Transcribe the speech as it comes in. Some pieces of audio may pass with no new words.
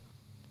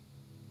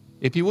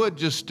If you would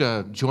just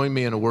join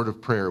me in a word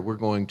of prayer. We're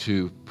going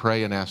to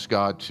pray and ask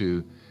God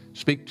to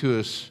speak to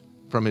us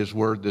from His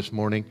Word this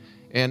morning.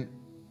 And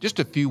just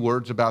a few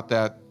words about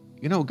that.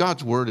 You know,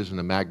 God's Word is a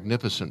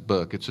magnificent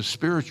book. It's a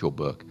spiritual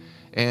book.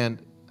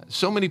 And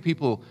so many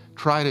people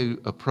try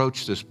to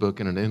approach this book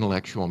in an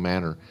intellectual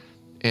manner.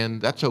 And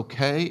that's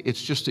okay.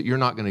 It's just that you're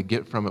not going to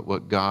get from it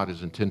what God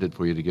has intended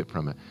for you to get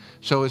from it.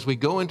 So as we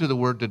go into the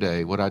Word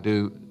today, what I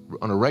do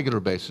on a regular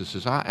basis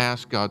is I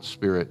ask God's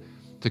Spirit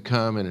to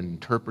come and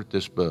interpret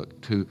this book,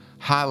 to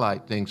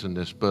highlight things in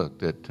this book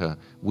that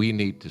we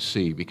need to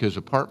see. Because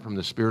apart from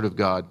the Spirit of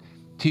God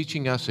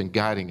teaching us and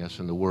guiding us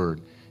in the Word,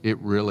 it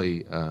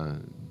really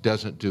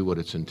doesn't do what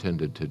it's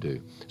intended to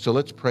do. So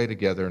let's pray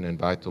together and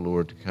invite the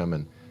Lord to come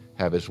and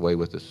have His way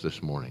with us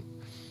this morning.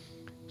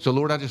 So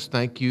Lord, I just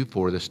thank you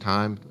for this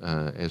time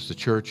as the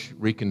church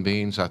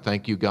reconvenes. I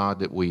thank you, God,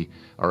 that we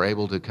are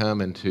able to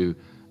come and to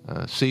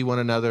see one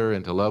another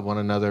and to love one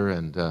another.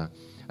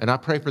 And I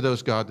pray for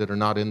those, God, that are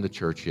not in the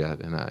church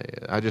yet. And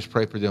I just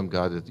pray for them,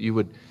 God, that you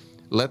would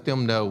let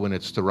them know when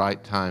it's the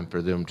right time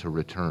for them to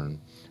return.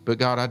 But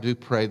God, I do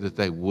pray that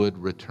they would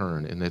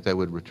return and that they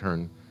would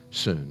return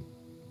soon.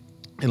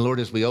 And Lord,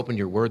 as we open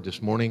your word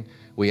this morning,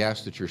 we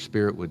ask that your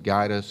Spirit would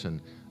guide us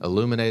and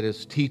illuminate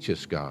us, teach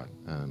us, God.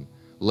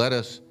 Let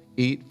us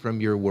eat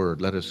from your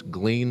word. Let us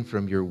glean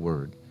from your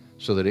word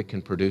so that it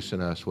can produce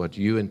in us what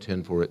you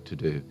intend for it to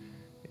do.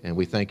 And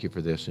we thank you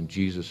for this. In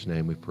Jesus'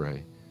 name we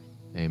pray.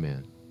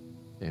 Amen.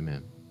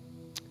 Amen.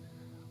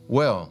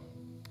 Well,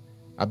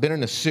 I've been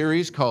in a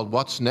series called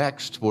What's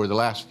Next for the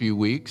last few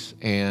weeks,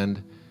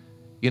 and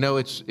you know,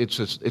 it's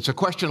a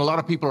question a lot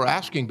of people are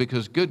asking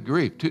because, good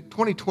grief,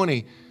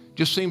 2020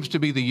 just seems to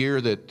be the year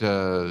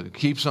that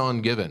keeps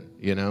on giving.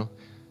 You know,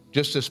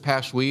 just this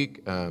past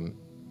week,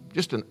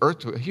 just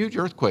a huge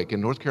earthquake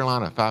in North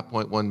Carolina,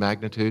 5.1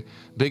 magnitude,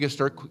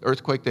 biggest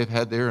earthquake they've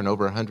had there in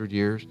over 100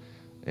 years.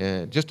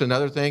 And just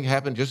another thing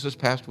happened just this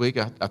past week.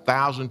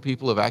 1,000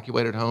 people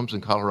evacuated homes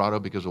in Colorado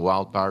because of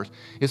wildfires.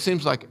 It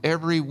seems like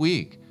every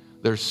week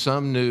there's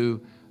some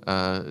new,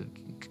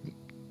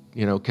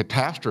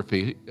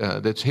 catastrophe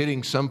that's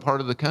hitting some part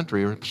of the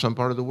country or some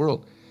part of the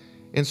world.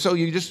 And so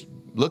you just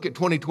look at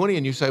 2020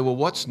 and you say, well,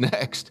 what's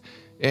next?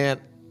 And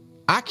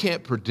I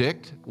can't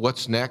predict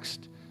what's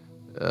next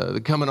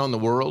coming on the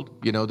world.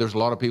 You know, there's a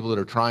lot of people that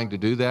are trying to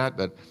do that,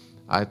 but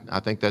I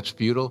think that's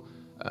futile.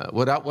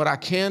 What I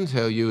can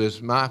tell you is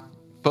my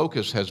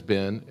focus has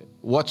been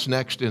what's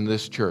next in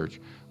this church,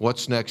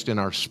 what's next in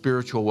our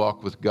spiritual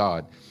walk with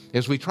God.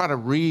 As we try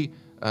to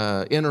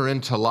enter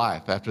into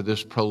life after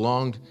this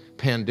prolonged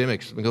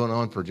pandemic that's been going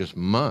on for just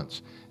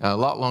months, a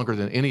lot longer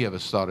than any of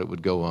us thought it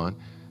would go on.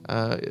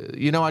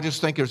 I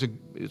just think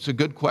it's a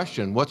good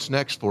question. What's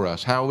next for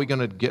us? How are we going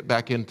to get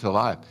back into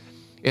life?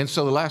 And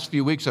so the last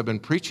few weeks I've been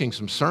preaching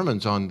some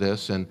sermons on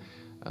this, and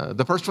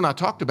the first one I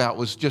talked about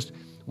was just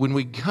when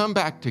we come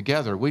back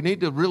together, we need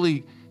to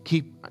really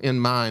keep in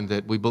mind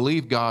that we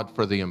believe God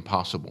for the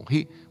impossible.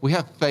 We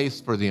have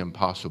faith for the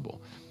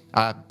impossible.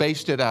 I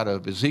based it out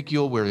of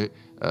Ezekiel,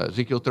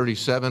 Ezekiel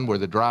 37, where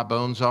the dry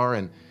bones are,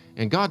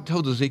 and God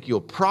told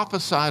Ezekiel,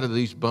 prophesy to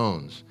these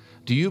bones.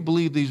 Do you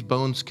believe these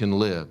bones can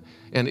live?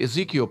 And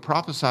Ezekiel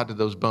prophesied to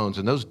those bones,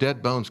 and those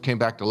dead bones came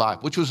back to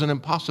life, which was an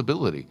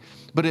impossibility.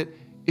 But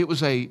it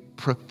was a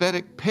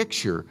prophetic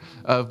picture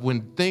of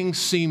when things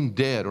seem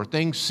dead or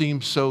things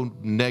seem so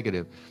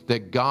negative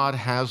that God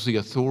has the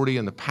authority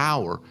and the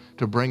power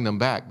to bring them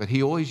back. But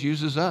He always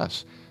uses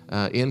us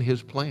in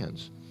His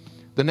plans.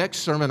 The next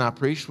sermon I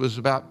preached was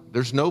about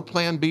there's no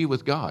plan B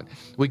with God.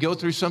 We go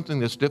through something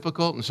that's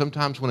difficult, and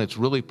sometimes when it's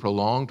really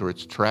prolonged or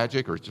it's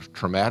tragic or it's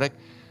traumatic,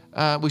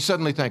 we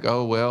suddenly think,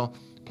 oh, well,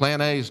 plan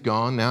A is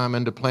gone. Now I'm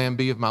into plan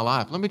B of my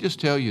life. Let me just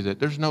tell you that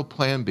there's no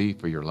plan B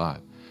for your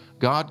life.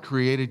 God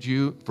created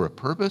you for a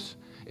purpose,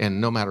 and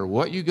no matter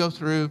what you go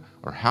through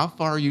or how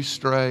far you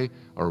stray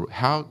or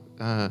how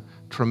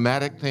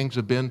traumatic things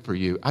have been for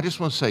you, I just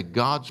want to say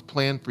God's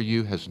plan for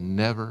you has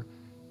never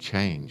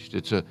changed.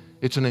 It's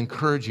an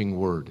encouraging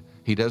word.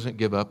 He doesn't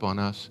give up on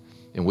us,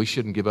 and we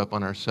shouldn't give up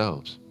on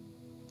ourselves.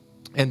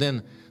 And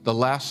then the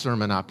last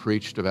sermon I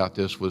preached about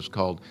this was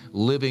called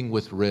Living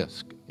with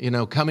Risk. You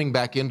know, coming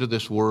back into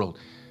this world.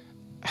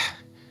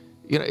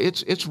 You know,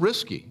 it's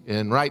risky.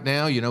 And right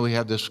now, you know, we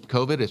have this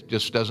COVID. It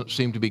just doesn't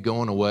seem to be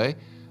going away,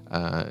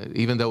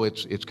 even though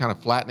it's kind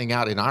of flattening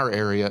out in our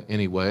area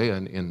anyway,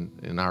 and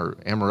in our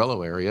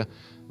Amarillo area.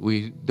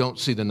 We don't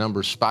see the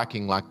numbers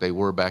spiking like they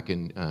were back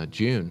in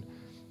June.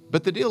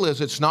 But the deal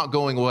is it's not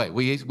going away.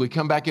 We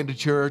come back into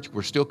church.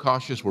 We're still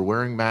cautious. We're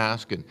wearing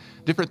masks and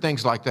different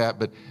things like that.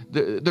 But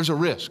there's a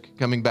risk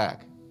coming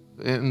back.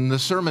 And the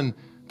sermon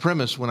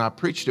premise when I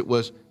preached it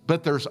was,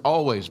 but there's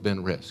always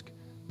been risk.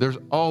 There's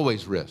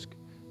always risk.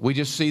 We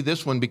just see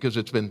this one because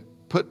it's been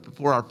put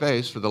before our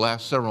face for the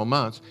last several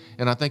months,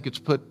 and I think it's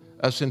put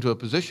us into a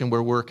position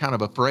where we're kind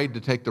of afraid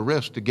to take the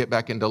risk to get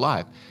back into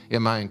life.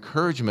 And my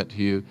encouragement to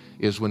you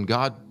is when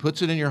God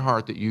puts it in your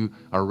heart that you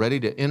are ready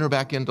to enter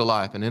back into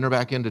life and enter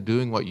back into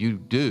doing what you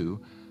do,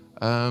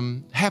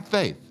 have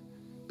faith,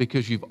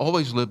 because you've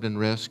always lived in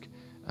risk.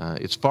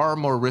 It's far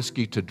more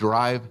risky to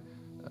drive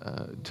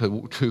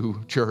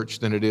to church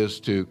than it is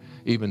to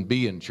even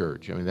be in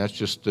church. I mean, that's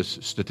just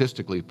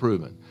statistically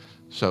proven.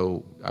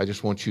 So I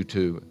just want you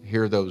to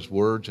hear those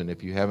words, and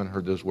if you haven't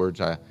heard those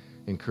words, I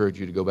encourage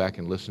you to go back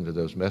and listen to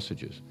those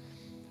messages.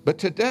 But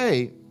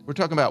today, we're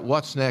talking about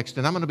what's next,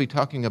 and I'm going to be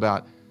talking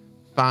about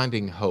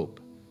finding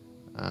hope.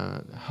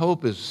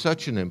 Hope is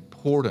such an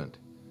important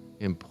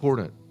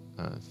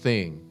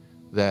thing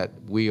that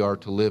we are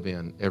to live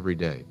in every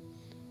day.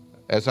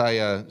 As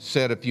I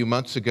said a few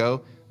months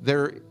ago,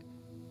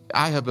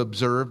 I have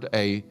observed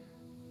a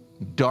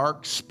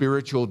dark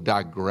spiritual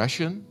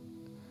digression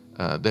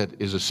that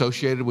is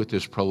associated with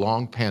this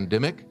prolonged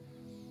pandemic.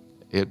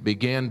 It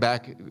began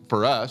back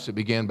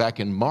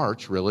in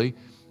March, really,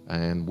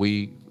 and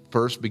we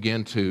first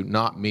began to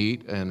not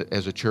meet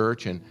as a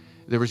church, and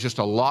there was just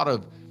a lot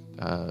of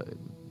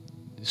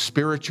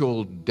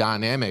spiritual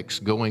dynamics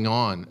going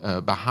on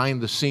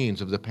behind the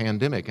scenes of the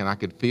pandemic, and I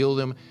could feel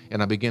them,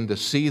 and I began to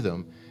see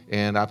them.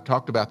 And I've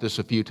talked about this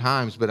a few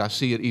times, but I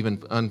see it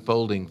even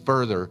unfolding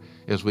further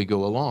as we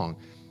go along.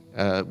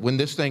 When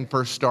this thing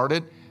first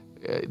started,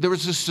 there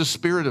was just a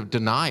spirit of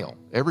denial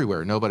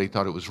everywhere. Nobody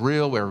thought it was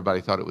real.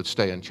 Everybody thought it would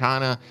stay in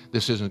China.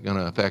 This isn't going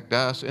to affect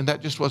us. And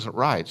that just wasn't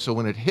right. So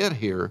when it hit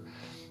here,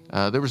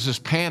 there was this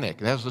panic.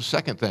 That was the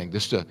second thing,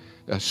 just a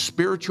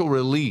spiritual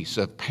release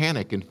of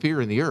panic and fear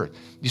in the earth.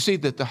 You see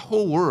that the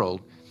whole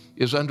world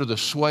is under the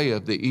sway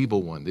of the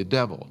evil one, the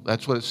devil.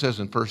 That's what it says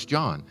in 1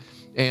 John.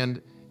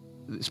 And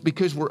it's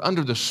because we're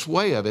under the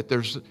sway of it.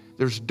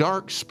 There's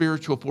dark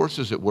spiritual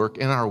forces at work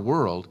in our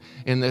world,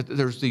 and that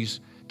there's these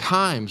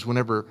times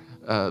whenever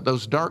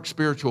those dark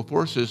spiritual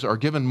forces are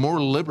given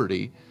more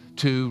liberty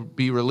to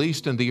be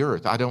released in the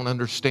earth. I don't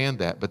understand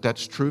that, but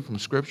that's true from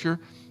Scripture,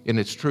 and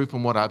it's true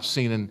from what I've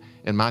seen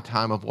in my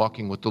time of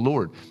walking with the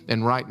Lord.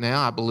 And right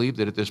now, I believe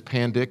that this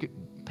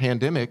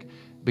pandemic,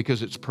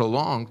 because it's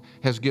prolonged,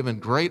 has given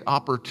great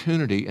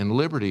opportunity and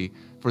liberty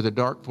for the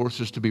dark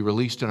forces to be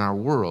released in our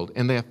world,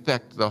 and they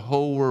affect the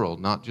whole world,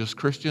 not just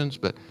Christians,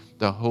 but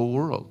the whole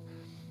world.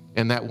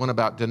 And that one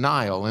about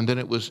denial, and then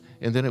it was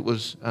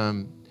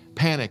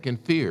panic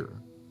and fear,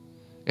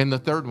 and the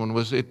third one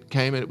was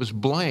it was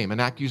blame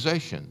and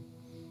accusation.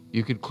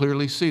 You could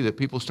clearly see that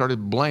people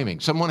started blaming.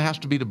 Someone has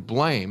to be to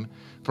blame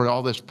for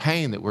all this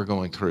pain that we're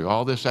going through,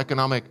 all this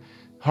economic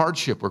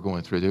hardship we're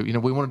going through. You know,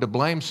 we wanted to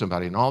blame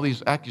somebody, and all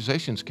these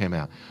accusations came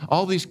out.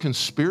 All these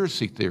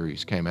conspiracy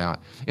theories came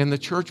out, and the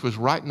church was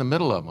right in the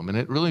middle of them, and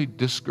it really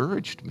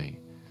discouraged me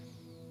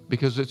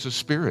because it's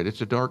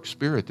a dark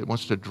spirit that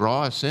wants to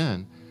draw us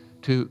in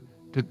to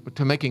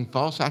making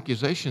false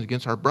accusations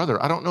against our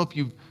brother. I don't know if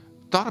you've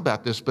thought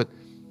about this, but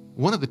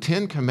one of the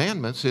 10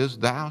 commandments is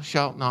thou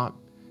shalt not,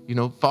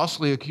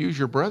 falsely accuse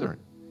your brethren.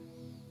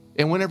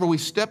 And whenever we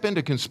step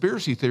into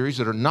conspiracy theories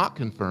that are not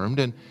confirmed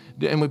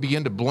and we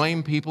begin to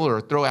blame people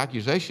or throw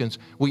accusations,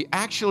 we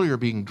actually are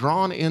being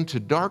drawn into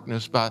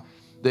darkness by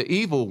the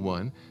evil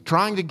one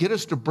trying to get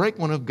us to break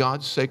one of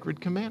God's sacred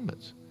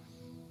commandments.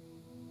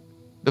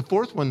 The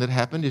fourth one that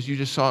happened, as you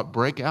just saw it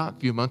break out a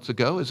few months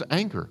ago, is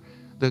anger.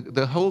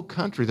 The whole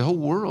country, the whole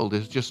world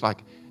is just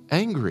like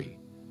angry.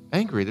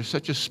 There's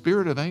such a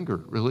spirit of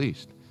anger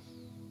released.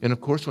 And of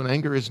course, when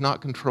anger is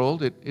not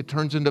controlled, it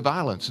turns into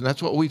violence. And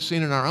that's what we've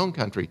seen in our own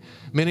country.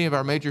 Many of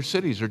our major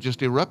cities are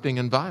just erupting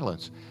in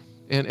violence.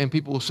 And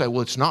people will say,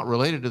 well, it's not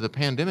related to the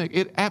pandemic.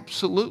 It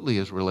absolutely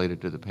is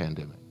related to the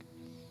pandemic.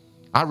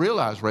 I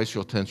realize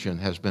racial tension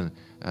has been,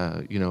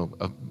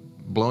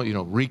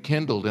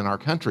 rekindled in our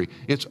country.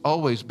 It's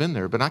always been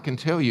there. But I can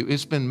tell you,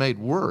 it's been made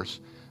worse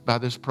by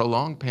this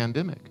prolonged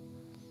pandemic.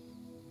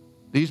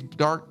 These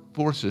dark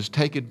forces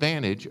take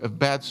advantage of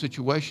bad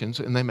situations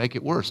and they make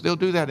it worse. They'll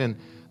do that in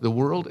the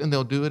world and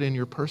they'll do it in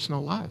your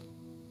personal life.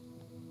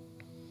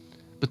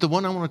 But the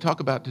one I want to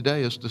talk about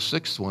today is the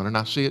sixth one, and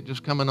I see it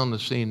just coming on the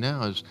scene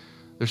now, is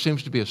there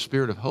seems to be a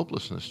spirit of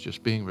hopelessness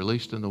just being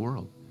released in the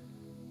world.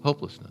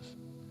 Hopelessness.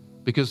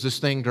 Because this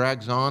thing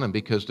drags on and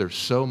because there's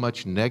so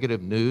much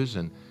negative news,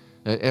 and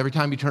every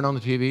time you turn on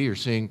the TV, you're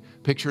seeing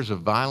pictures of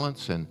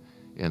violence and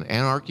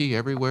anarchy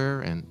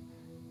everywhere, and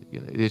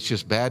it's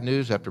just bad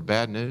news after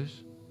bad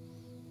news.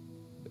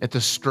 And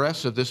the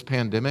stress of this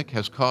pandemic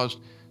has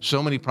caused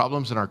so many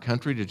problems in our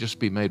country to just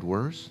be made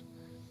worse.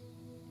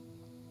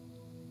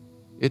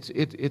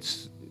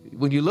 It's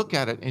when you look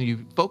at it and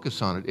you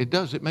focus on it,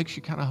 it makes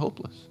you kind of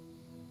hopeless.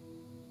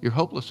 You're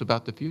hopeless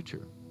about the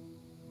future.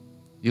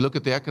 You look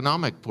at the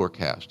economic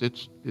forecast,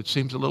 it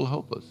seems a little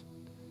hopeless.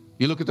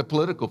 You look at the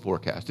political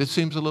forecast, it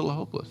seems a little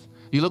hopeless.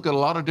 You look at a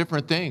lot of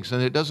different things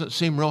and it doesn't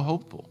seem real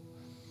hopeful.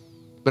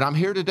 But I'm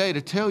here today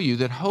to tell you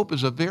that hope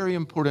is a very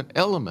important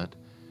element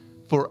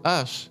for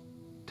us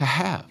to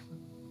have.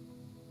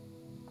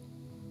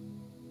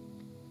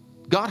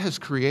 God has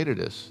created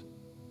us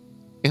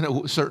in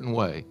a certain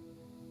way.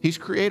 He's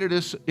created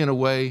us in a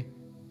way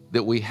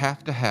that we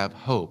have to have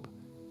hope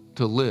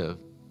to live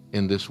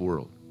in this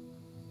world.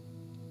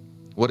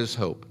 What is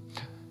hope?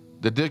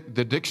 The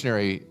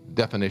dictionary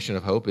definition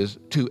of hope is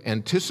to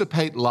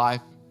anticipate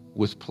life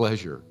with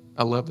pleasure.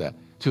 I love that.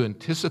 to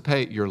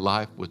anticipate your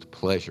life with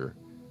pleasure.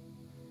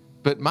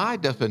 But my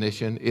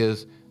definition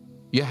is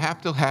you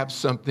have to have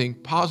something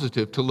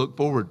positive to look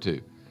forward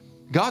to.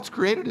 God's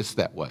created us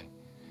that way.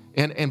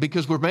 And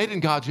because we're made in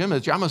God's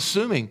image, I'm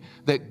assuming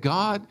that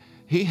God,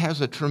 He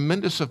has a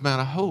tremendous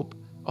amount of hope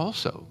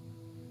also.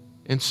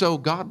 And so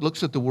God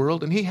looks at the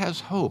world and He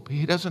has hope.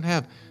 He doesn't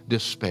have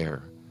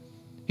despair.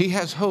 He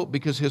has hope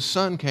because His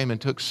Son came and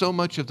took so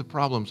much of the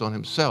problems on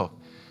Himself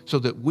so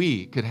that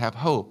we could have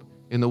hope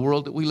in the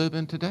world that we live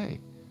in today.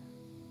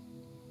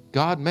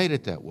 God made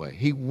it that way.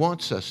 He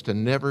wants us to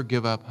never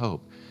give up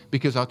hope.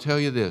 Because I'll tell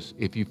you this,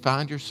 if you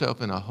find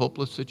yourself in a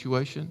hopeless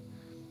situation,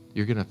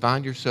 you're going to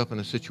find yourself in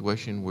a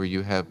situation where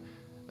you have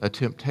a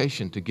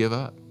temptation to give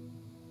up.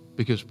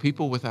 Because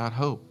people without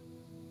hope,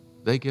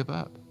 they give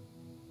up.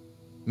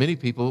 Many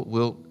people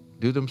will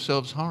do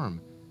themselves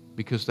harm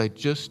because they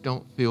just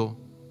don't feel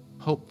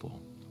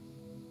hopeful.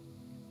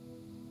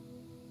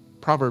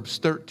 Proverbs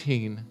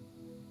 13,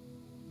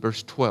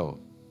 verse 12.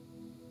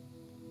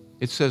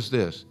 It says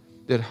this,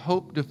 that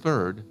hope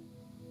deferred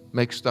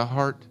makes the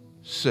heart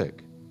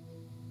sick.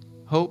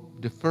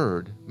 Hope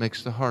deferred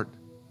makes the heart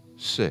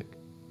sick.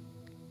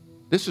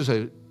 This is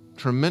a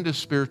tremendous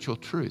spiritual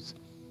truth.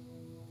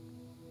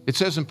 It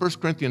says in 1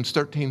 Corinthians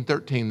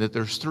 13:13 that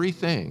there's three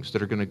things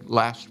that are going to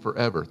last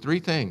forever. Three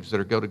things that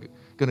are going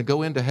to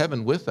go into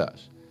heaven with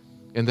us.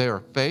 And they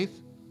are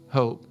faith,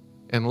 hope,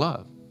 and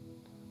love.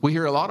 We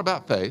hear a lot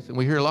about faith and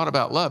we hear a lot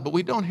about love, but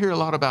we don't hear a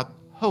lot about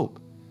hope.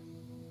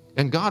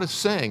 And God is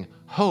saying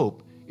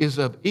hope is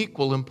of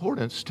equal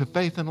importance to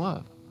faith and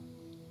love.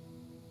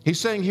 He's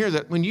saying here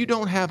that when you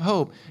don't have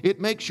hope, it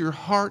makes your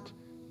heart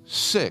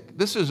sick.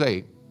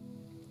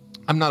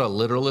 I'm not a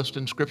literalist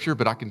in Scripture,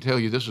 but I can tell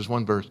you this is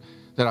one verse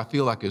that I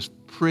feel like is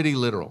pretty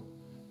literal.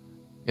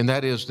 And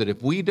that is that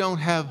if we don't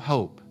have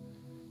hope,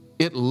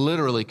 it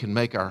literally can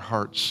make our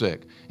heart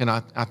sick. And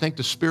I think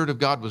the Spirit of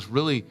God was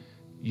really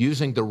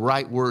using the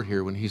right word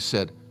here when He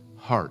said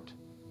heart.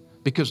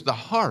 Because the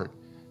heart,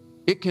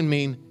 it can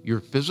mean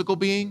your physical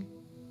being,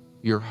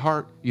 your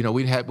heart. You know,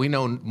 we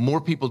know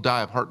more people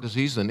die of heart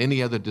disease than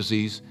any other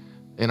disease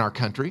in our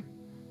country.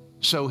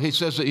 So He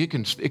says that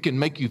it can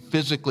make you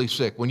physically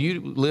sick. When you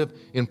live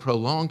in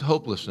prolonged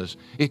hopelessness,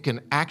 it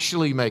can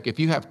actually if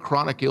you have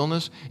chronic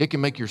illness, it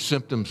can make your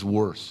symptoms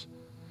worse.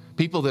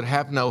 People that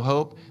have no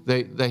hope,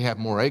 they have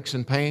more aches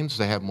and pains,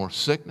 they have more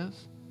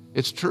sickness.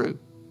 It's true.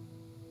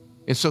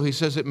 And so He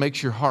says it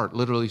makes your heart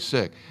literally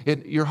sick.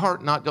 Your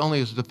heart not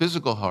only is the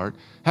physical heart,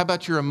 how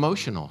about your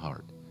emotional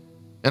heart?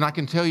 And I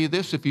can tell you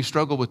this, if you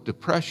struggle with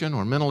depression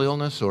or mental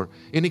illness or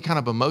any kind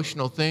of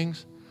emotional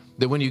things,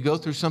 that when you go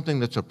through something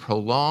that's a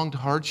prolonged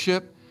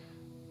hardship,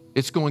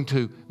 it's going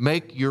to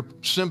make your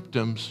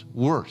symptoms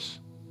worse.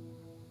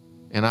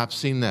 And I've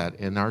seen that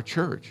in our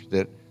church,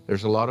 that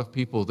there's a lot of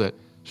people that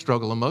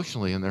struggle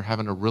emotionally and they're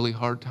having a really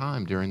hard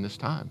time during this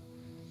time.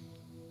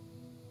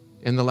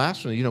 And the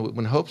last one,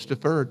 when hope's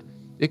deferred,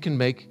 it can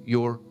make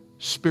your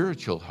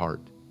spiritual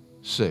heart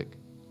sick.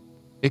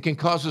 It can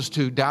cause us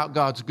to doubt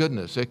God's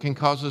goodness. It can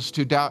cause us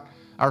to doubt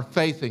our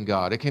faith in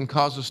God. It can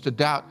cause us to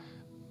doubt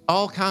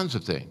all kinds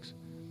of things.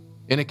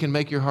 And it can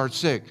make your heart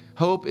sick.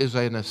 Hope is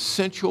an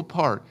essential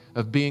part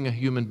of being a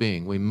human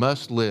being. We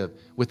must live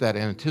with that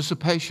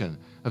anticipation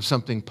of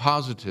something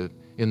positive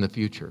in the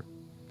future.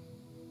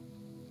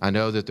 I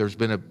know that there's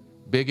been a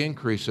big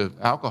increase of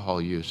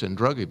alcohol use and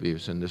drug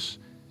abuse in this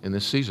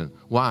season.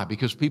 Why?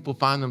 Because people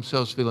find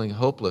themselves feeling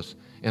hopeless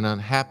and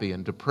unhappy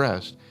and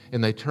depressed,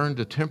 and they turn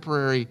to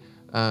temporary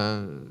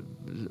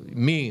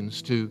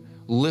means to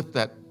lift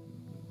that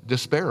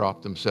despair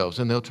off themselves,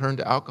 and they'll turn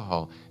to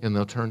alcohol and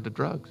they'll turn to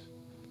drugs.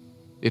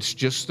 It's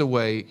just the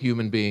way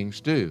human beings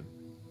do.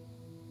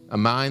 A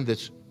mind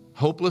that's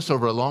hopeless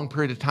over a long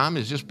period of time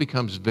just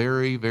becomes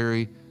very,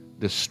 very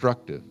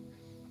destructive.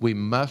 We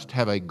must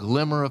have a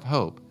glimmer of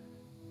hope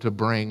to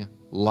bring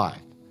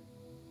life.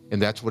 And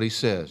that's what He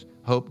says.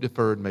 Hope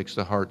deferred makes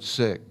the heart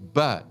sick,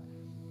 but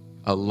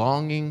a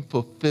longing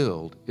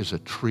fulfilled is a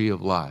tree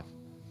of life.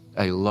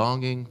 A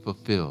longing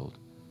fulfilled.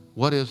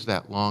 What is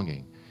that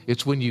longing?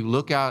 It's when you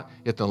look out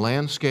at the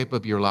landscape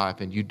of your life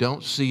and you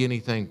don't see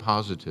anything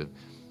positive.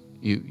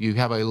 You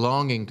have a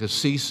longing to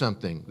see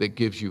something that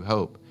gives you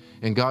hope.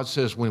 And God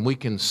says when we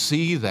can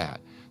see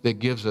that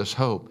gives us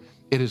hope,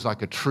 it is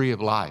like a tree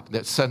of life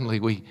that suddenly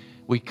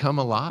we come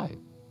alive.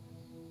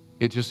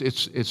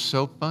 It's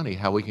so funny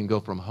how we can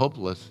go from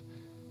hopeless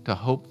to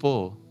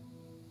hopeful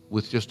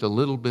with just a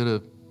little bit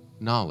of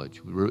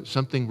knowledge,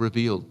 something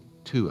revealed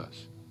to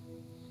us.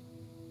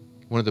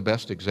 One of the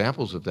best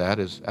examples of that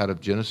is out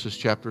of Genesis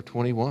chapter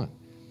 21.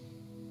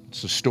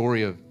 It's the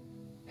story of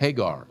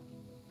Hagar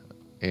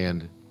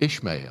and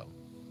Ishmael.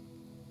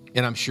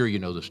 And I'm sure you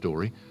know the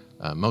story.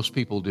 Most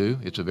people do.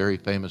 It's a very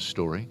famous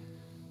story.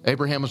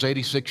 Abraham was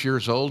 86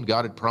 years old.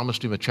 God had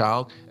promised him a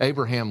child.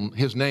 Abraham,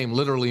 his name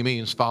literally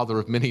means father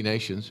of many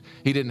nations.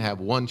 He didn't have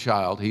one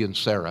child, he and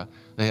Sarah.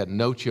 They had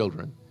no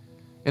children.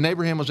 And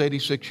Abraham was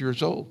 86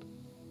 years old.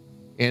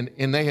 And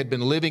they had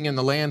been living in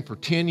the land for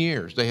 10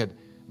 years. They had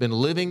been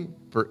living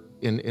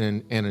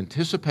in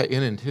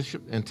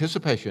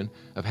anticipation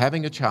of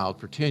having a child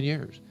for 10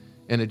 years,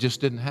 and it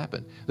just didn't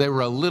happen. They were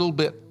a little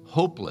bit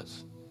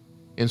hopeless,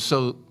 and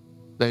so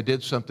they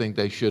did something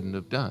they shouldn't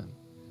have done.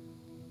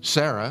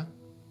 Sarah,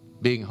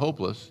 being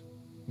hopeless,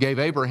 gave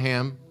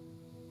Abraham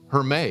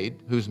her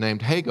maid, who's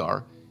named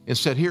Hagar, and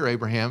said, "Here,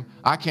 Abraham,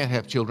 I can't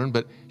have children,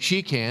 but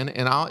she can,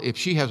 and if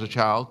she has a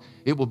child,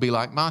 it will be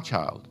like my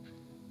child."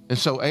 And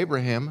so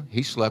Abraham,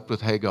 he slept with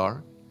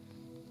Hagar.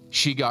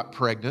 She got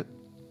pregnant,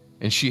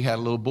 and she had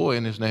a little boy,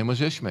 and his name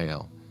was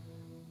Ishmael.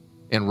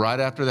 And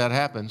right after that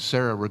happened,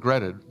 Sarah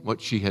regretted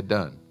what she had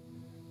done.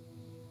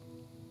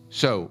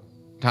 So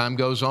time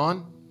goes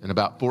on, and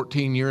about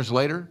 14 years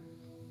later,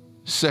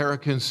 Sarah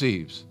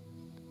conceives.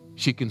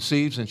 She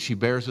conceives, and she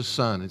bears a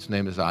son. His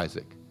name is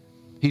Isaac.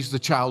 He's the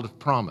child of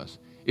promise.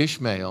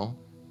 Ishmael,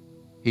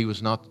 he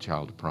was not the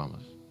child of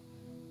promise,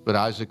 but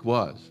Isaac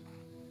was.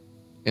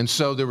 And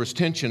so there was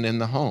tension in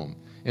the home.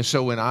 And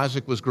so when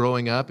Isaac was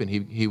growing up and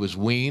he was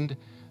weaned,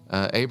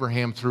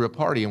 Abraham threw a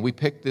party. And we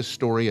picked this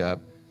story up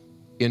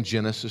in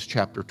Genesis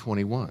chapter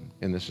 21.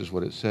 And this is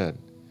what it said.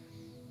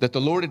 That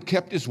the Lord had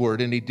kept his word,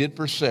 and he did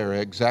for Sarah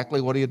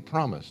exactly what he had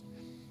promised.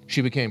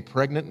 She became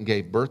pregnant and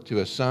gave birth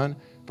to a son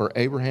for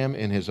Abraham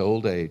in his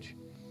old age.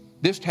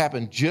 This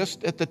happened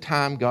just at the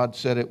time God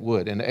said it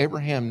would. And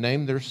Abraham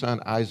named their son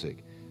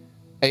Isaac.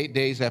 8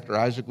 days after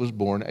Isaac was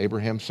born,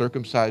 Abraham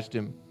circumcised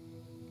him.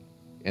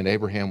 And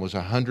Abraham was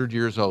 100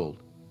 years old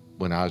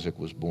when Isaac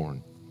was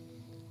born.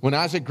 When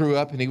Isaac grew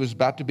up and he was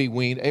about to be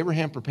weaned,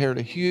 Abraham prepared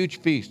a huge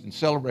feast and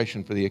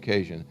celebration for the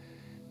occasion.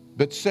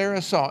 But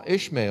Sarah saw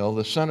Ishmael,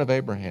 the son of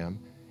Abraham,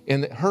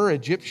 and her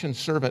Egyptian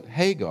servant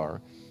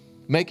Hagar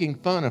making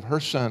fun of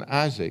her son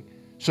Isaac.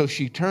 So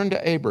she turned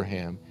to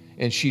Abraham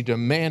and she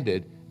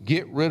demanded,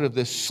 "Get rid of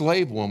this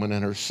slave woman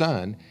and her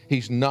son.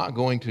 He's not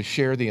going to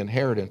share the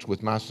inheritance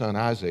with my son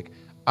Isaac.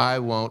 I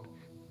won't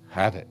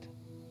have it."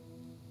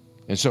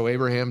 And so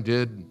Abraham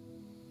did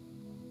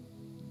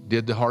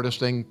the hardest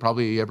thing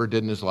probably he ever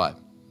did in his life.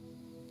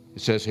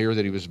 It says here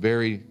that he was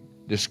very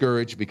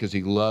discouraged because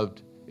he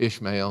loved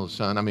Ishmael, his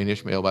son. I mean,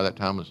 Ishmael by that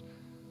time was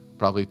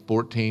probably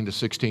 14 to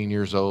 16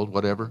 years old,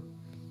 whatever.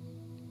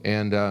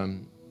 And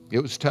it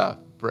was tough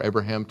for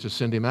Abraham to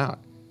send him out.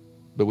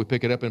 But we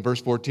pick it up in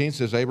verse 14. It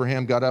says,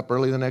 Abraham got up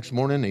early the next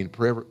morning, and he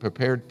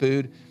prepared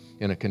food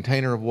in a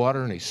container of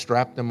water, and he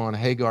strapped them on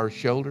Hagar's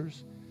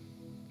shoulders.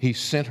 He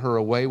sent her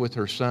away with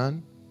her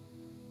son,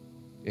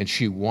 and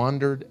she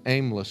wandered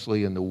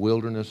aimlessly in the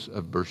wilderness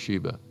of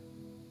Beersheba.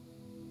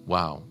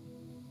 Wow.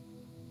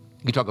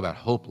 You talk about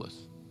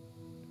hopeless.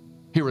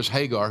 Here was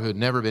Hagar, who had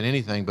never been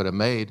anything but a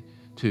maid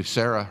to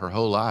Sarah her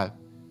whole life.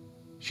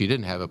 She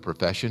didn't have a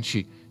profession.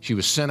 She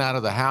was sent out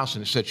of the house,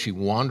 and it said she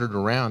wandered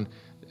around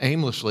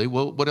aimlessly.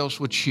 Well, what else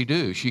would she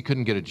do? She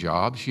couldn't get a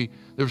job.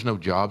 There was no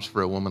jobs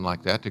for a woman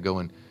like that to go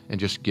and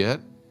just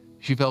get.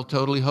 She felt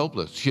totally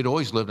hopeless. She'd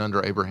always lived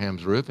under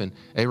Abraham's roof, and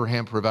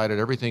Abraham provided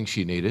everything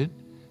she needed.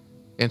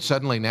 And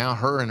suddenly now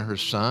her and her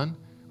son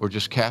were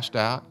just cast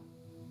out.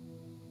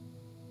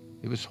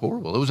 It was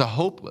horrible.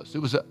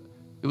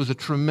 It was a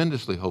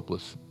tremendously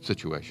hopeless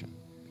situation.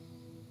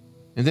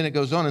 And then it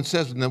goes on and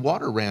says, when the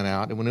water ran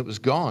out and when it was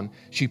gone,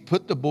 she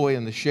put the boy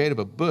in the shade of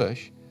a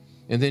bush,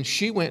 and then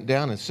she went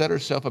down and set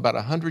herself about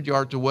 100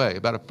 yards away,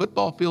 about a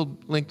football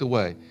field length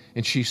away.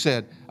 And she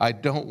said, "I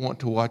don't want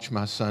to watch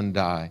my son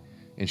die."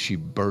 And she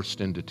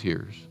burst into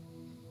tears.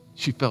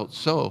 She felt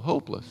so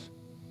hopeless.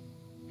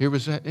 Here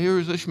was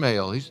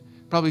Ishmael. He's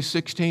probably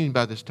 16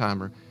 by this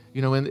time,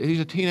 and he's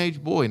a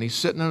teenage boy, and he's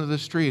sitting under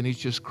this tree, and he's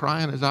just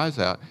crying his eyes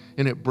out,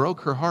 and it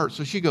broke her heart.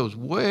 So she goes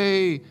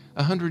way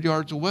 100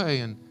 yards away,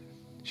 and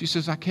she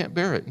says, "I can't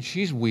bear it." And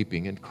she's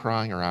weeping and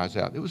crying her eyes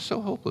out. It was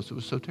so hopeless. It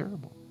was so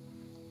terrible.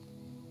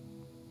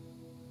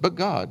 But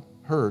God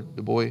heard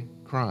the boy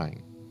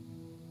crying.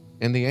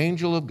 And the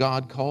angel of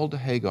God called to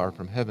Hagar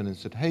from heaven and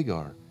said,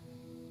 "Hagar,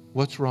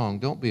 what's wrong?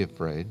 Don't be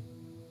afraid.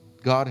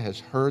 God has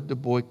heard the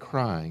boy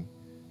crying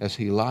as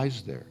he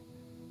lies there.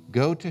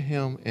 Go to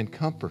him and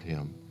comfort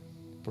him,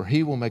 for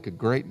he will make a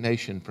great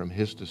nation from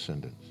his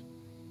descendants."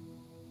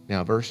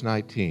 Now, verse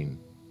 19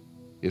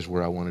 is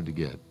where I wanted to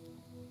get.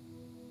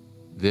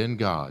 Then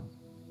God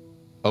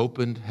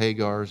opened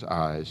Hagar's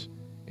eyes,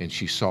 and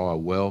she saw a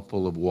well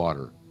full of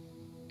water,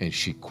 and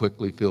she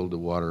quickly filled the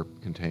water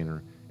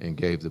container and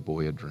gave the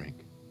boy a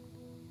drink.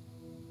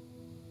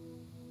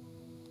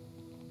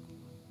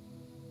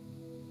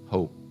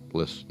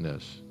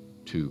 Hopelessness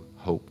to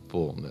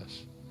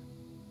hopefulness.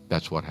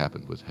 That's what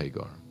happened with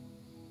Hagar.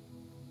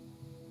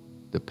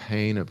 The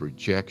pain of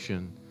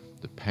rejection,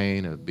 the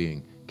pain of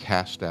being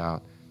cast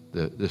out,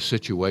 the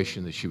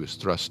situation that she was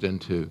thrust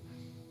into,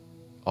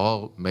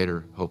 all made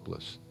her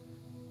hopeless.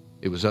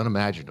 It was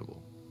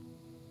unimaginable.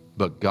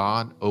 But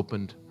God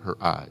opened her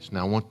eyes.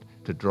 Now I want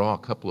to draw a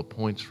couple of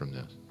points from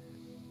this.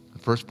 The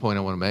first point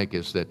I want to make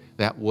is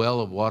that well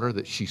of water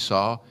that she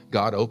saw,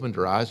 God opened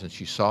her eyes and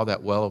she saw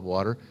that well of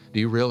water. Do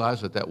you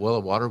realize that well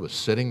of water was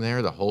sitting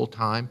there the whole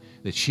time,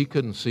 that she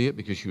couldn't see it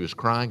because she was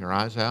crying her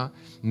eyes out?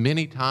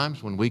 Many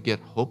times when we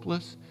get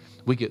hopeless,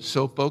 We get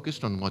so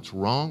focused on what's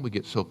wrong, we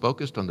get so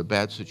focused on the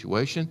bad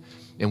situation,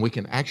 and we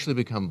can actually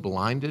become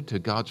blinded to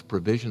God's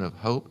provision of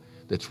hope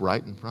that's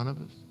right in front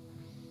of us.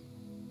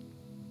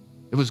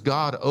 It was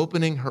God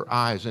opening her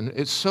eyes, and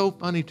it's so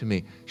funny to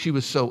me. She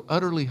was so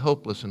utterly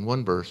hopeless in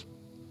one verse.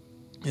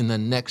 In the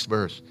next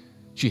verse,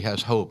 she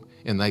has hope,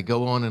 and they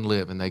go on and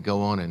live, and they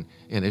go on,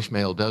 and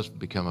Ishmael does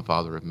become a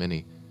father of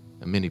many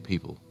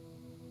people.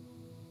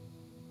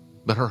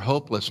 But her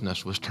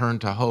hopelessness was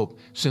turned to hope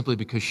simply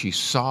because she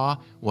saw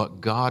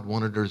what God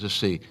wanted her to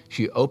see.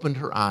 She opened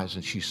her eyes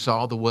and she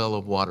saw the well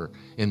of water.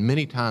 And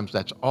many times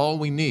that's all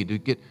we need to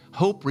get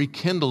hope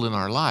rekindled in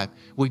our life.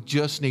 We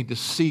just need to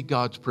see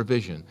God's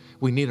provision.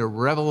 We need a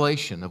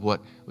revelation of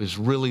what is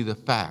really the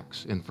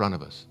facts in front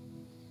of us.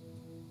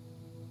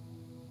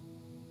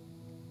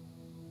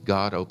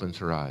 God opens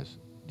her eyes,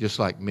 just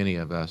like many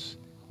of us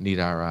need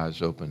our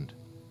eyes opened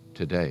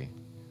today.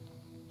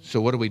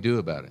 So what do we do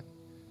about it?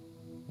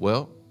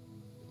 Well,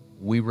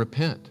 we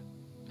repent.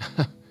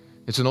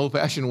 It's an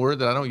old-fashioned word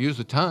that I don't use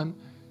a ton,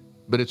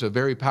 but it's a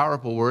very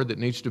powerful word that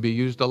needs to be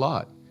used a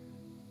lot.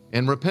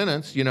 And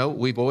repentance,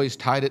 we've always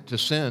tied it to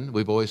sin.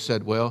 We've always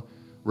said, well,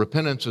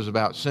 repentance is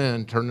about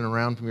sin, turning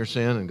around from your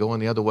sin and going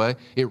the other way.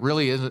 It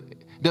really isn't.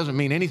 It doesn't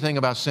mean anything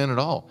about sin at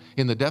all.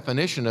 In the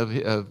definition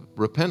of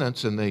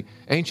repentance in the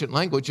ancient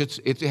language,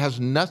 it has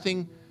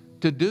nothing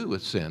to do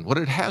with sin. What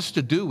it has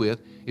to do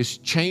with is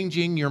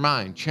changing your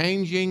mind,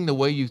 changing the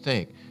way you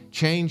think,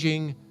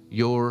 changing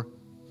your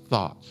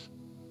thoughts.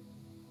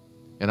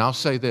 And I'll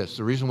say this,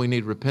 the reason we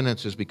need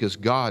repentance is because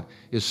God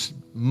is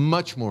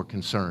much more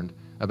concerned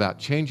about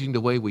changing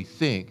the way we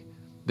think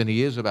than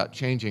He is about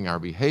changing our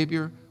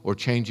behavior or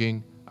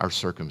changing our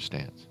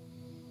circumstance.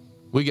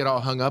 We get all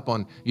hung up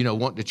on,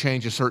 wanting to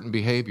change a certain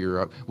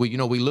behavior. We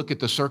look at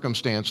the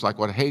circumstance like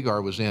what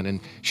Hagar was in,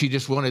 and she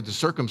just wanted the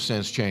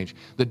circumstance changed.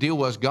 The deal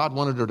was God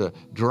wanted her to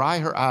dry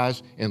her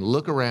eyes and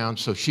look around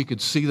so she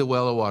could see the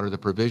well of water, the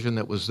provision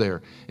that was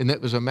there. And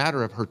that was a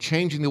matter of her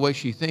changing the way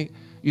she think.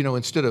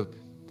 Instead of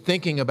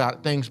thinking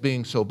about things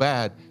being so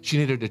bad, she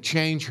needed to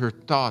change her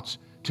thoughts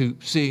to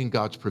seeing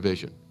God's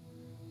provision.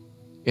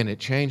 And it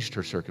changed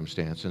her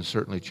circumstance and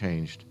certainly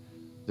changed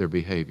their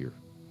behavior.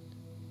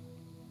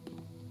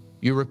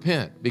 You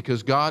repent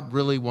because God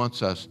really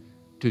wants us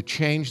to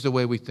change the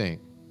way we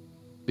think,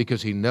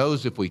 because He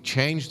knows if we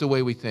change the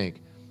way we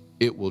think,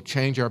 it will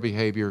change our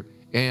behavior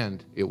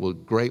and it will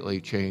greatly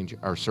change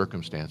our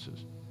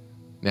circumstances.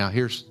 Now,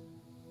 here's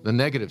the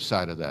negative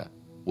side of that.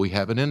 We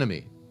have an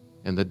enemy,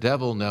 and the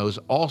devil knows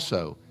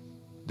also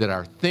that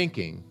our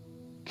thinking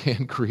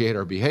can create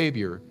our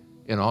behavior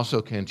and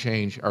also can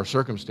change our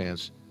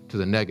circumstance to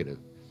the negative.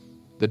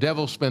 The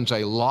devil spends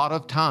a lot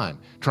of time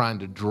trying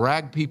to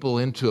drag people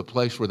into a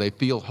place where they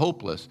feel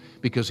hopeless,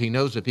 because he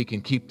knows if he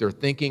can keep their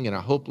thinking in a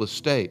hopeless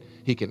state,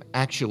 he can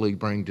actually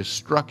bring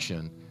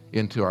destruction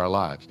into our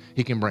lives.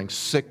 He can bring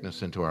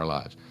sickness into our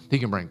lives. He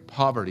can bring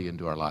poverty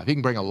into our life. He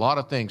can bring a lot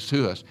of things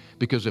to us,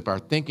 because if our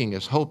thinking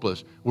is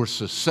hopeless, we're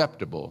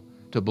susceptible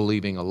to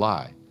believing a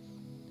lie.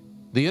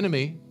 The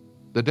enemy,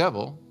 the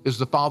devil, is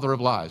the father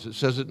of lies. It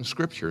says it in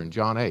Scripture in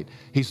John 8.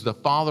 He's the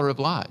father of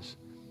lies.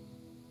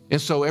 And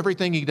so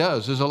everything he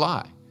does is a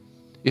lie.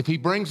 If he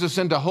brings us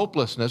into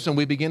hopelessness and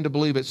we begin to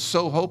believe it's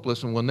so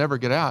hopeless and we'll never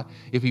get out,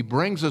 if he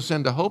brings us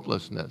into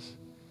hopelessness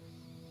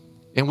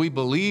and we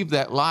believe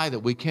that lie that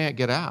we can't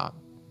get out,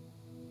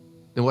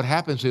 then what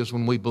happens is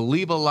when we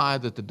believe a lie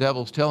that the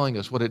devil's telling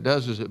us, what it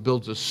does is it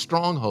builds a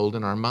stronghold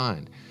in our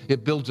mind.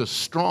 It builds a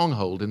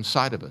stronghold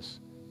inside of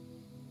us.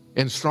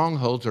 And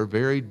strongholds are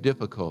very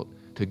difficult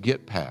to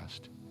get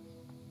past.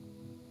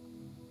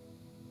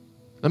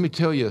 Let me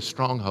tell you a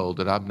stronghold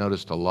that I've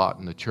noticed a lot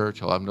in the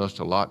church, I've noticed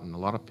a lot in a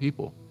lot of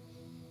people.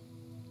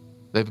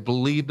 They've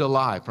believed a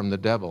lie from the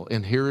devil,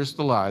 and here is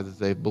the lie that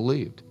they've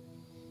believed.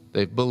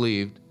 They've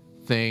believed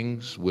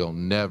things will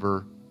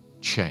never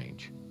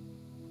change.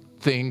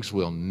 Things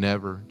will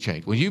never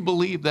change. When you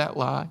believe that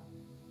lie,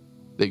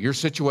 that your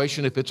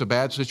situation, if it's a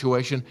bad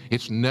situation,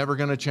 it's never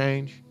going to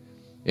change,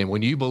 and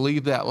when you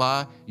believe that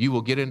lie, you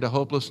will get into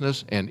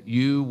hopelessness and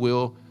you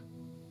will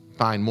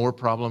find more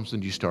problems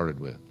than you started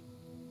with.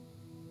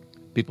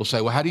 People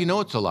say, well, how do you know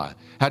it's a lie?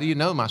 How do you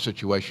know my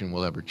situation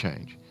will ever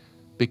change?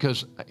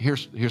 Because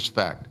here's the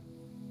fact.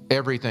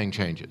 Everything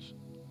changes.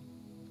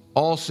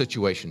 All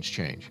situations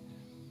change.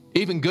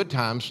 Even good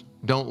times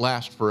don't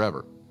last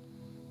forever.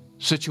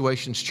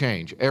 Situations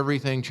change.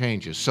 Everything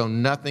changes. So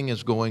nothing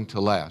is going to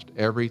last.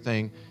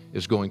 Everything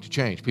is going to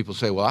change. People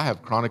say, well, I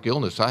have chronic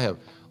illness. I have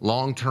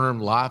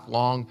long-term,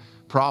 lifelong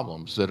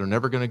problems that are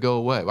never going to go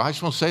away. Well, I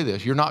just want to say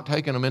this. You're not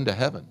taking them into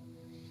heaven.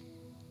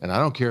 And I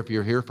don't care if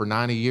you're here for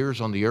 90 years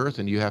on the earth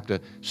and you have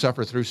to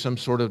suffer through some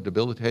sort of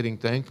debilitating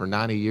thing for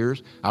 90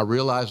 years. I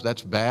realize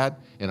that's bad,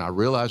 and I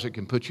realize it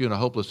can put you in a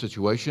hopeless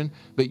situation,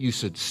 but you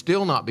should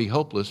still not be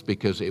hopeless,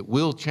 because it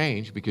will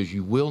change, because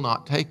you will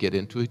not take it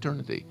into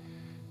eternity.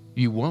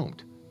 You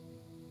won't.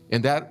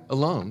 And that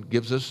alone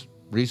gives us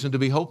reason to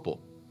be hopeful.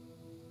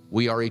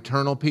 We are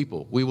eternal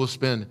people. We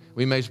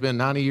may spend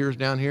 90 years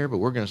down here, but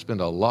we're going to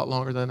spend a lot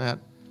longer than that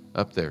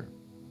up there.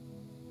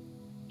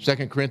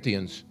 2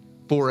 Corinthians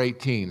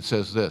 4:18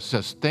 says this,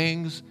 says,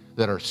 things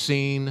that are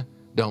seen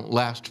don't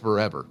last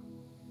forever,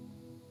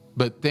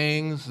 but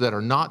things that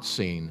are not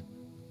seen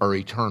are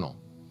eternal.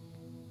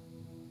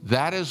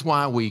 That is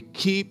why we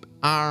keep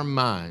our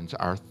minds,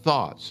 our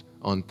thoughts,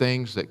 on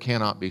things that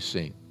cannot be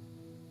seen.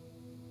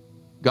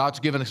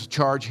 God's given us a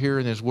charge here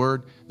in His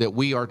Word that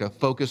we are to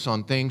focus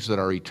on things that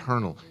are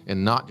eternal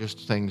and not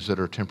just things that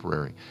are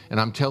temporary.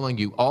 And I'm telling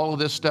you, all of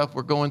this stuff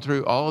we're going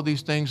through, all of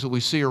these things that we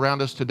see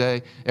around us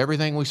today,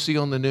 everything we see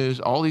on the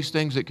news, all these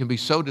things that can be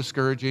so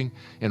discouraging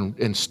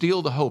and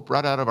steal the hope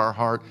right out of our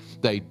heart,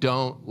 they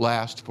don't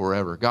last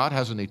forever. God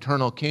has an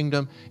eternal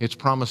kingdom. It's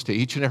promised to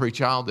each and every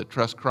child that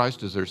trusts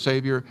Christ as their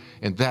Savior,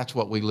 and that's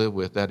what we live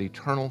with, that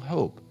eternal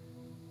hope.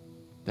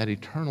 That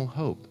eternal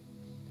hope.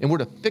 And we're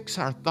to fix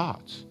our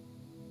thoughts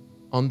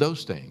on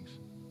those things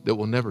that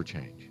will never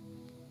change.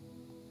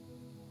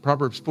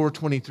 Proverbs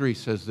 4:23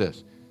 says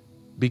this,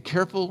 be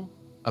careful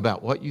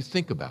about what you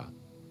think about,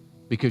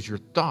 because your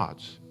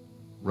thoughts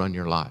run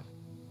your life.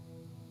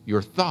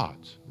 Your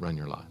thoughts run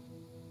your life.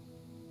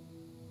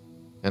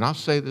 And I'll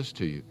say this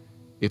to you,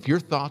 if your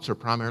thoughts are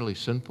primarily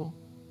sinful,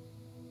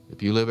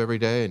 if you live every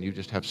day and you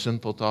just have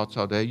sinful thoughts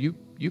all day,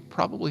 you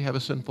probably have a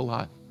sinful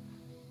life.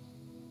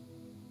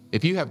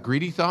 If you have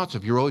greedy thoughts,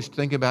 if you're always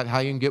thinking about how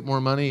you can get more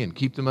money and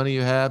keep the money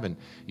you have, and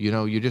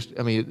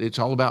it's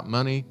all about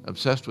money,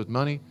 obsessed with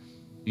money,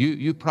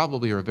 you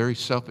probably are a very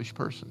selfish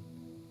person.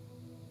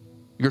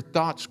 Your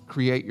thoughts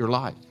create your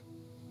life.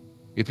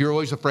 If you're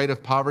always afraid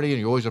of poverty and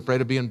you're always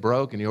afraid of being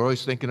broke and you're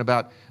always thinking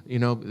about,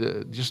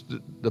 just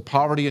the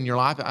poverty in your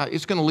life,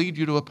 it's going to lead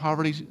you to a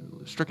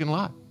poverty-stricken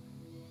life.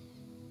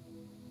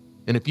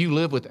 And if you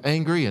live with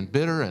angry and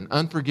bitter and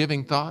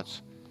unforgiving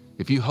thoughts,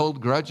 if you hold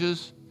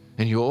grudges,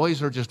 and you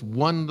always are just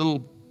one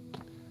little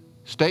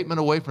statement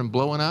away from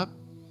blowing up,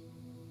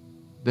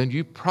 then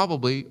you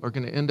probably are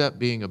going to end up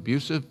being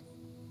abusive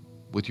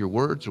with your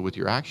words or with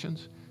your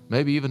actions,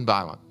 maybe even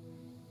violent,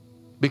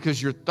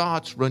 because your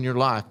thoughts run your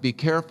life. Be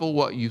careful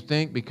what you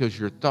think, because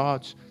your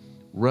thoughts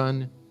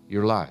run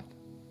your life.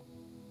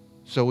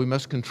 So we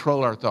must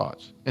control our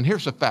thoughts. And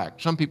here's a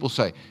fact. Some people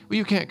say, well,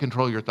 you can't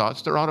control your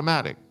thoughts. They're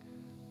automatic.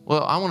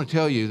 Well, I want to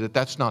tell you that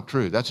that's not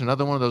true. That's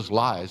another one of those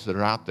lies that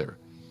are out there.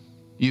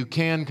 You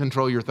can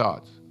control your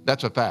thoughts.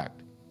 That's a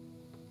fact.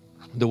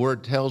 The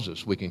Word tells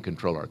us we can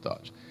control our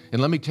thoughts. And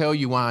let me tell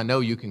you why I know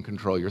you can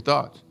control your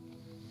thoughts.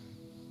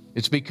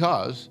 It's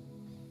because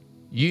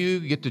you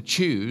get to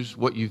choose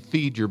what you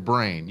feed your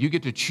brain. You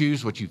get to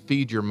choose what you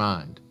feed your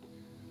mind.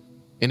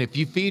 And if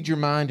you feed your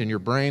mind and your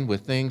brain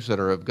with things that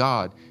are of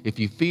God, if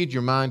you feed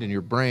your mind and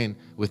your brain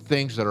with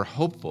things that are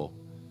hopeful,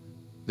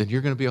 then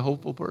you're going to be a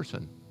hopeful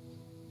person.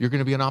 You're going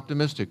to be an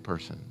optimistic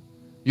person.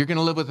 You're going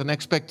to live with an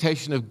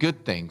expectation of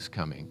good things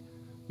coming.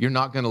 You're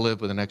not going to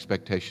live with an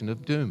expectation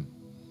of doom.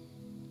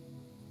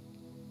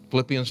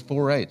 Philippians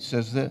 4:8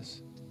 says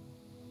this,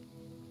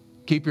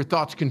 keep your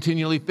thoughts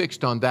continually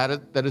fixed on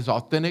that is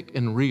authentic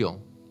and real,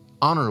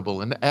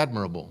 honorable and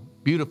admirable,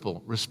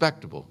 beautiful,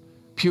 respectable,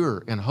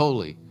 pure and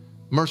holy,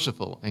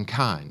 merciful and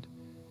kind,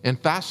 and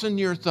fasten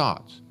your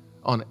thoughts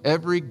on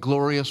every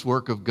glorious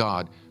work of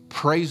God,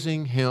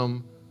 praising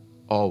Him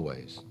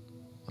always.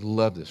 I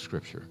love this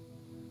scripture.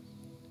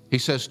 He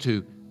says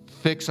to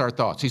fix our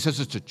thoughts. He says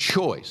it's a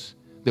choice,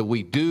 that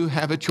we do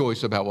have a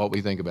choice about what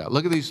we think about.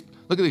 Look at these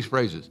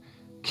phrases.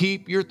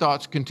 Keep your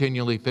thoughts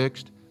continually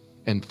fixed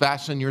and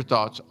fasten your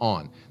thoughts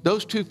on.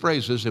 Those two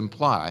phrases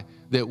imply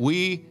that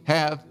we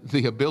have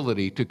the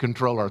ability to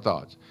control our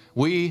thoughts.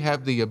 We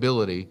have the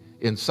ability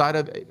inside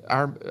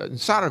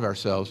of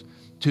ourselves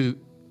to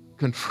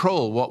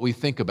control what we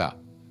think about.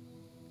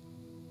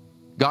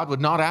 God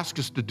would not ask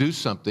us to do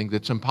something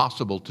that's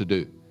impossible to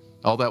do.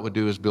 All that would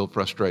do is build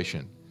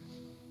frustration.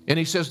 And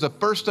He says the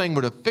first thing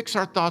we're to fix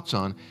our thoughts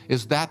on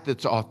is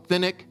that's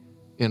authentic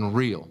and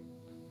real.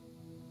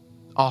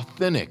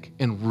 Authentic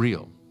and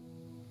real.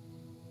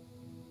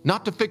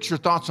 Not to fix your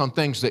thoughts on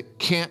things that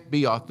can't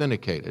be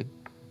authenticated.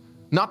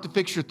 Not to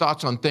fix your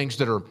thoughts on things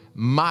that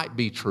might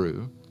be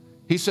true.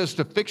 He says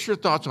to fix your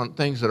thoughts on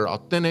things that are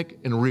authentic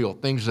and real,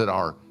 things that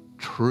are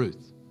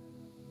truth.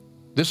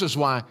 This is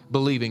why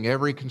believing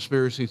every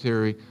conspiracy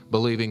theory,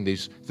 believing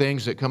these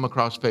things that come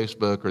across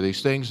Facebook or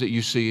these things that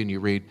you see and you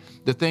read,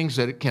 the things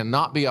that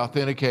cannot be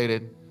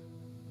authenticated,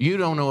 you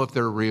don't know if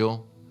they're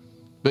real,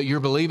 but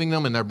you're believing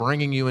them and they're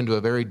bringing you into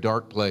a very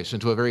dark place,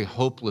 into a very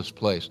hopeless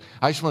place.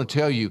 I just want to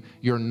tell you,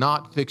 you're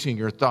not fixing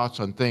your thoughts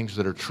on things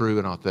that are true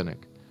and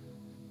authentic.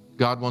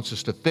 God wants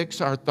us to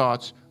fix our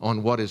thoughts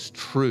on what is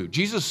true.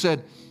 Jesus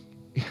said,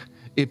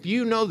 if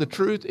you know the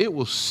truth, it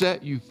will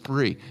set you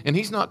free. And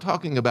He's not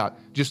talking about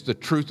just the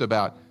truth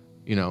about,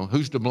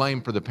 who's to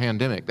blame for the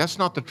pandemic. That's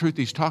not the truth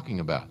He's talking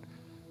about.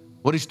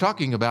 What He's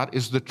talking about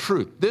is the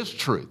truth, this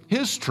truth,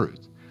 His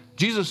truth.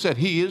 Jesus said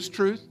He is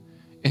truth,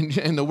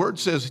 and the Word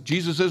says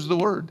Jesus is the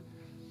Word.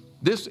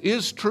 This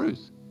is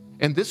truth,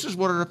 and this is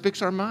what we're to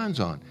fix our minds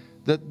on.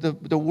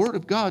 The Word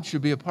of God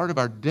should be a part of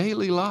our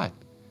daily life,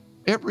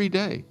 every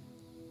day.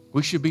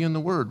 We should be in the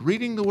Word,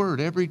 reading the Word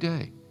every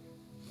day.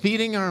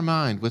 Feeding our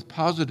mind with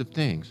positive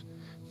things,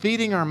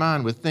 feeding our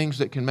mind with things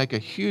that can make a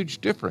huge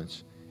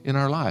difference in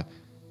our life.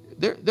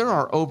 There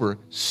are over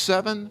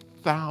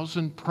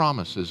 7,000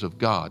 promises of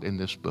God in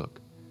this book.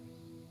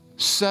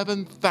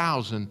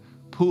 7,000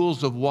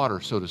 pools of water,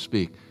 so to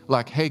speak.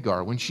 Like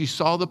Hagar, when she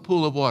saw the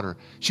pool of water,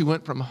 she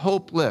went from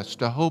hopeless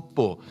to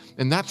hopeful.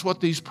 And that's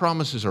what these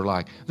promises are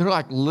like. They're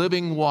like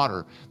living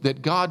water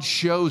that God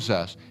shows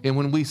us. And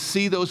when we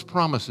see those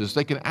promises,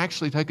 they can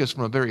actually take us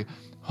from a very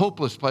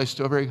hopeless place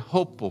to a very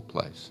hopeful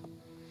place.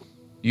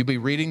 You be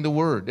reading the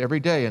Word every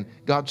day, and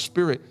God's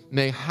Spirit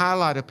may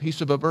highlight a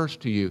piece of a verse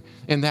to you.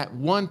 And that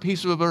one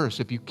piece of a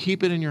verse, if you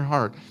keep it in your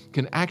heart,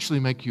 can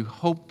actually make you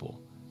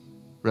hopeful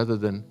rather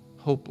than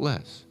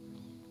hopeless.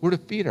 We're to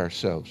feed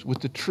ourselves with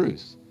the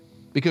truth.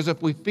 Because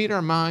if we feed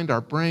our mind,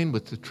 our brain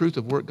with the truth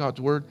of God's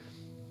Word,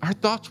 our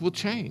thoughts will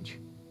change.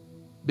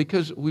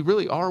 Because we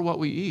really are what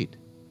we eat.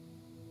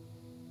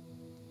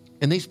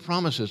 And these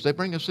promises, they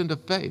bring us into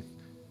faith.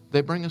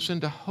 They bring us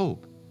into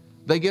hope.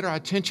 They get our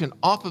attention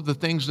off of the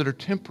things that are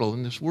temporal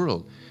in this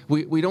world.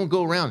 We don't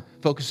go around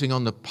focusing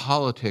on the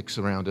politics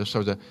around us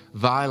or the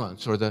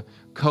violence or the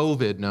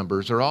COVID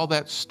numbers or all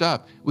that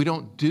stuff. We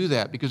don't do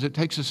that because it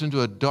takes us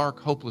into a dark,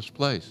 hopeless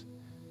place.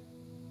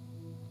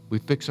 We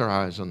fix our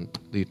eyes on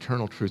the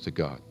eternal truth of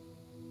God.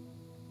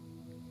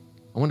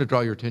 I want to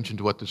draw your attention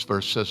to what this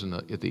verse says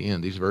at the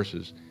end, these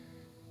verses.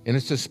 And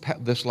it's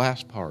this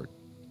last part.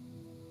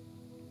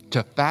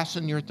 To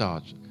fasten your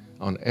thoughts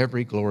on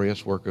every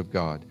glorious work of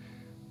God,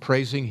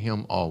 praising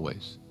Him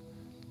always.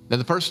 Now,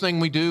 the first thing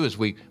we do is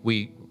we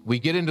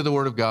get into the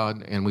Word of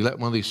God and we let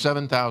one of these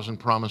 7,000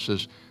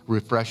 promises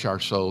refresh our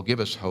soul, give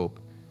us hope.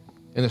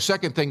 And the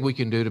second thing we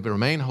can do to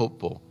remain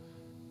hopeful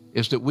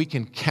is that we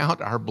can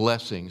count our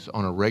blessings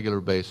on a regular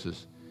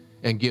basis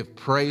and give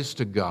praise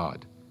to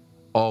God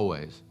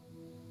always.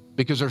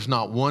 Because there's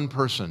not one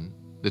person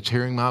that's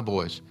hearing my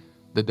voice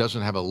that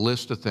doesn't have a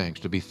list of things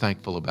to be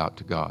thankful about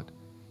to God.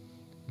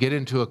 Get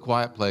into a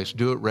quiet place,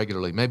 do it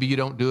regularly. Maybe you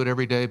don't do it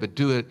every day, but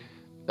do it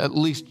at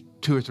least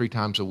 2 or 3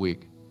 times a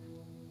week.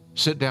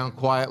 Sit down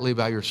quietly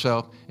by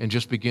yourself and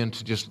just begin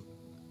to just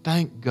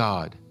thank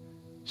God.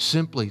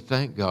 Simply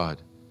thank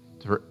God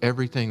for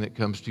everything that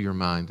comes to your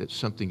mind that's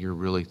something you're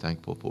really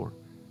thankful for.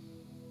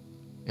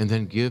 And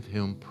then give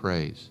Him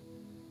praise,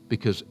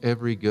 because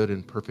every good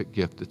and perfect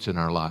gift that's in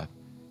our life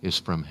is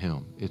from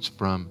Him. It's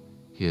from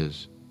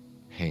His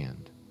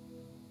hand.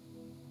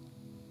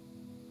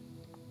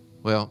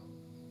 Well,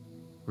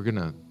 we're going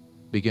to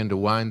begin to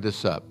wind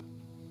this up,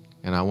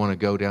 and I want to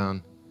go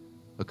down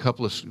a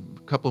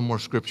couple more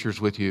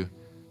scriptures with you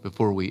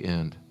before we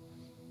end.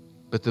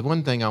 But the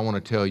one thing I want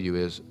to tell you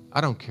is,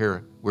 I don't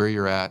care where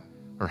you're at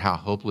or how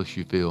hopeless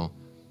you feel,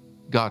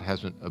 God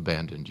hasn't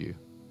abandoned you.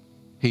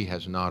 He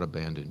has not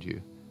abandoned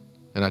you.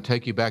 And I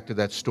take you back to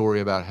that story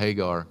about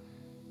Hagar,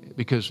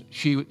 because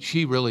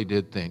she really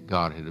did think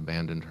God had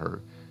abandoned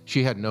her.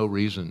 She had no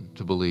reason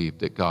to believe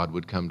that God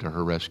would come to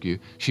her rescue.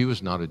 She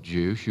was not a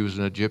Jew. She was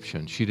an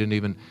Egyptian. She didn't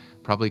even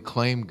probably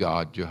claim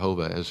God,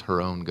 Jehovah, as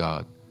her own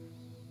God.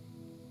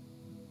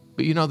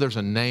 But you know, there's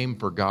a name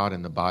for God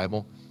in the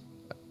Bible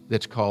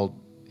that's called,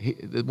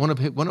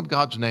 one of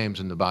God's names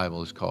in the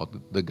Bible is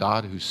called the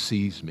God who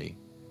sees me.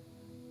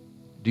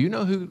 Do you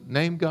know who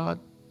named God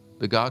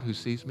the God who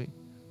sees me?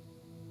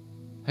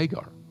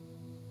 Hagar.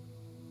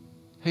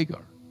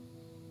 Hagar.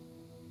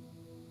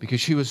 Because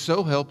she was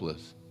so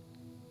hopeless.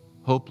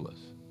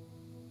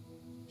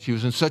 She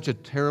was in such a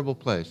terrible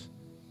place,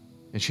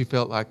 and she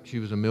felt like she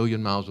was a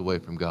million miles away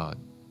from God.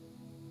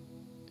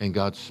 And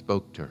God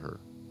spoke to her.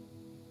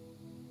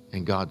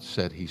 And God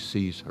said He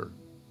sees her.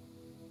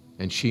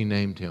 And she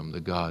named Him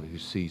the God who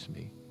sees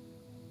me.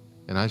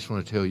 And I just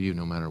want to tell you,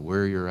 no matter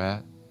where you're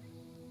at,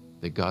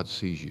 that God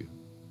sees you.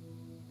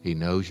 He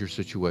knows your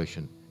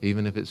situation,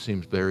 even if it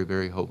seems very,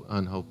 very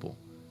unhopeful.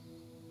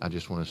 I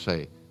just want to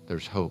say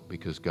there's hope,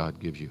 because God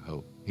gives you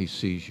hope. He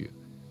sees you.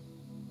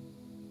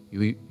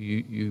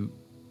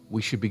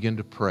 We should begin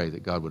to pray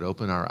that God would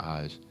open our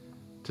eyes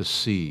to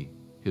see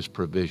His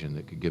provision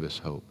that could give us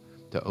hope,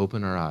 to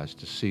open our eyes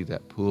to see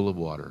that pool of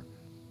water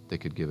that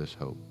could give us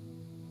hope.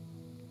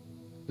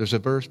 There's a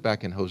verse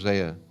back in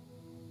Hosea,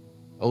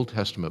 Old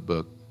Testament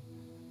book,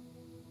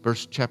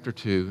 chapter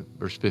 2,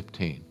 verse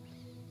 15.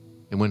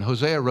 And when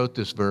Hosea wrote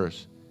this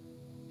verse,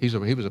 he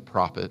was a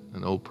prophet,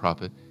 an old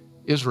prophet.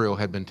 Israel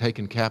had been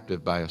taken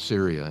captive by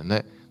Assyria, and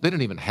they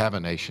didn't even have a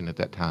nation at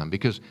that time,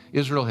 because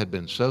Israel had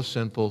been so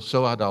sinful,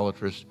 so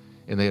idolatrous,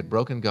 and they had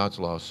broken God's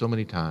law so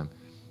many times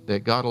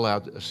that God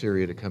allowed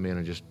Assyria to come in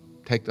and just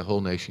take the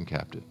whole nation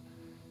captive.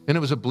 And it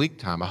was a bleak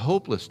time, a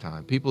hopeless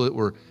time. People that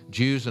were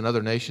Jews in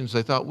other nations,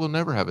 they thought, we'll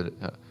never have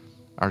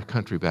our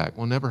country back.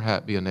 We'll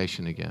never be a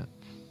nation again.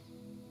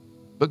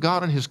 But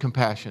God, in His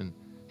compassion,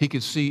 He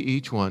could see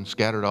each one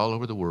scattered all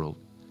over the world.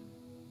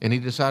 And He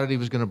decided He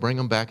was going to bring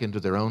them back into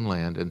their own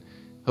land. And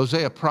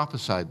Hosea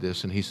prophesied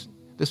this, and he's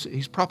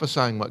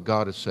prophesying what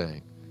God is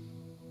saying.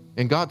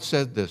 And God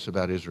said this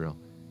about Israel.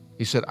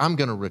 He said, I'm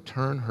going to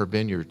return her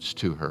vineyards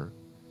to her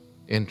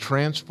and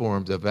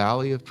transform the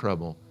valley of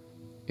trouble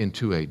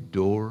into a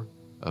door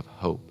of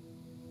hope.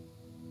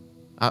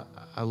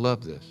 I I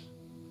love this.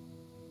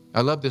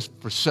 I love this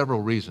for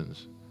several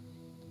reasons.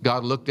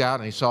 God looked out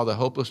and he saw the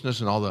hopelessness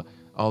and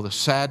all the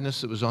sadness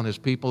that was on his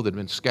people that had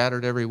been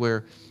scattered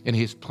everywhere. And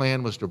his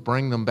plan was to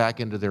bring them back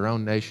into their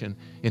own nation.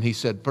 And he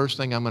said, first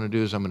thing I'm going to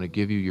do is I'm going to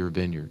give you your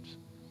vineyards.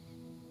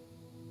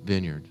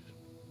 Vineyards.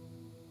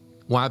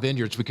 Why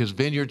vineyards? Because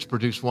vineyards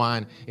produce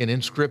wine. And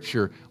in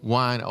Scripture,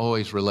 wine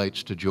always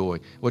relates to joy.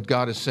 What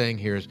God is saying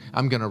here is,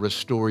 I'm going to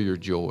restore your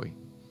joy.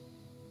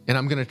 And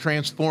I'm going to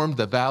transform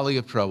the valley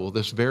of trouble,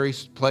 this very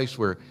place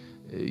where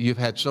you've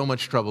had so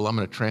much trouble, I'm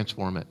going to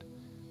transform it.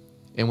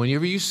 And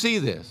whenever you see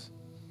this,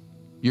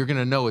 you're going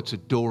to know it's a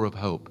door of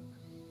hope.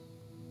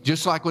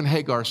 Just like when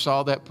Hagar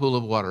saw that pool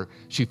of water,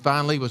 she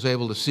finally was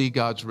able to see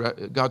God's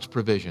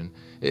provision.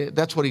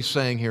 That's what he's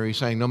saying here. He's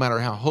saying no matter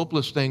how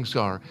hopeless things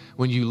are,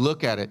 when you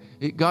look at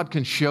it, God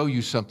can show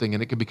you something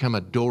and it can become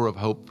a door of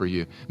hope for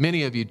you.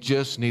 Many of you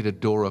just need a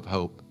door of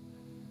hope.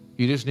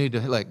 You just need to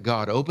let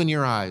God open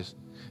your eyes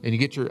and you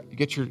get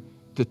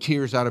the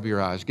tears out of your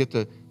eyes, get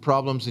the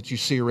problems that you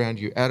see around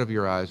you out of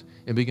your eyes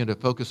and begin to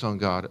focus on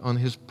God, on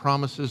his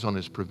promises, on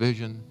his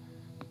provision,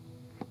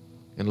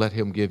 and let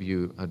him give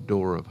you a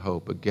door of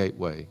hope, a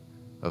gateway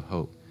of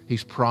hope.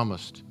 He's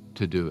promised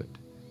to do it.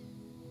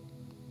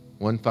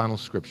 One final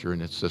scripture,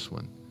 and it's this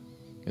one.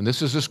 And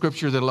this is a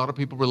scripture that a lot of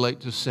people relate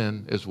to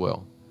sin as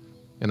well.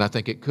 And I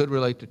think it could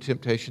relate to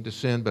temptation to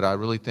sin, but I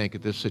really think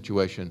in this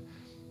situation,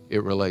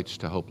 it relates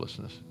to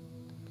hopelessness.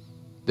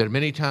 That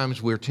many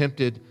times we're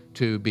tempted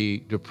to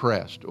be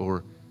depressed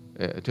or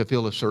to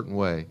feel a certain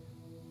way.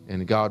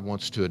 And God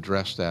wants to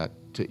address that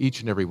to each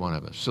and every one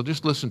of us. So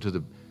just listen to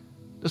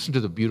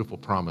the beautiful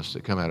promise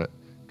that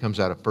comes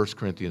out of 1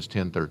 Corinthians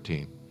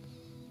 10:13.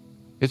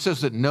 It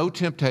says that no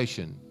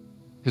temptation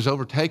has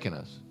overtaken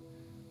us,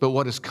 but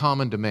what is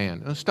common to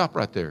man. Now stop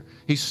right there.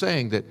 He's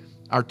saying that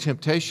our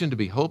temptation to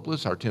be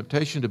hopeless, our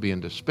temptation to be in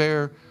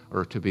despair,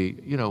 or to be,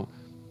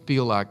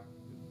 feel like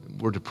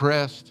we're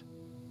depressed,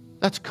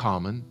 that's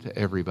common to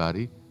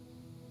everybody.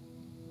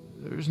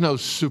 There's no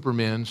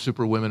supermen,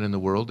 superwomen in the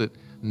world that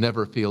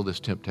never feel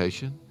this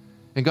temptation.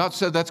 And God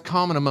said that's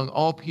common among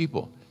all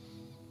people.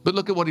 But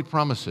look at what he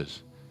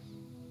promises.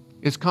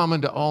 It's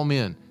common to all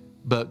men.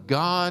 But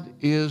God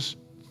is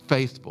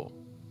faithful.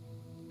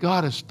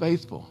 God is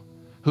faithful,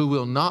 who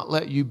will not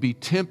let you be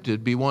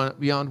tempted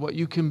beyond what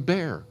you can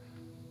bear.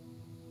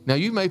 Now,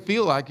 you may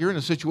feel like you're in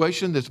a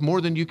situation that's more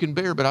than you can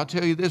bear, but I'll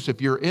tell you this,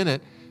 if you're in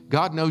it,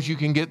 God knows you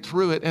can get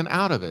through it and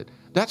out of it.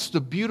 That's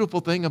the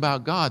beautiful thing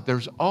about God.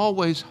 There's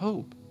always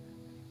hope.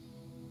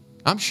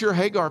 I'm sure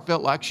Hagar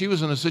felt like she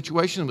was in a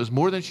situation that was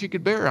more than she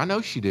could bear. I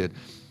know she did.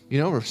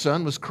 Her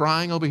son was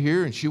crying over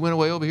here, and she went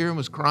away over here and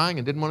was crying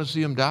and didn't want to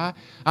see him die.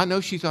 I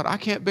know she thought, I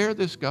can't bear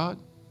this, God.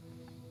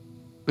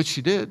 But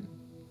she did.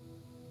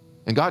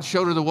 And God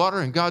showed her the water,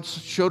 and God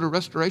showed her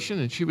restoration,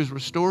 and she was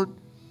restored.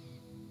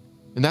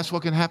 And that's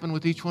what can happen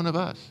with each one of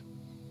us.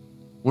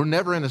 We're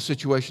never in a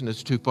situation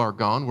that's too far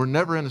gone. We're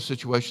never in a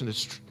situation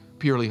that's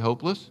purely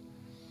hopeless.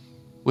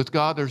 With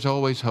God, there's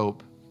always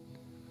hope.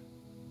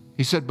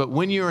 He said, but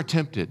when you are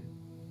tempted,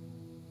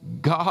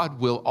 God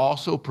will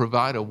also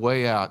provide a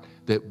way out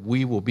that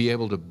we will be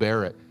able to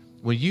bear it.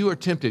 When you are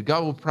tempted,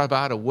 God will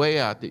provide a way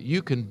out that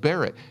you can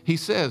bear it. He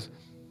says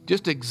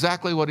just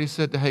exactly what he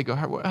said to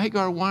Hagar.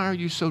 Hagar, why are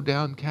you so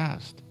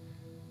downcast?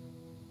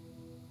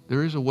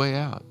 There is a way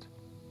out.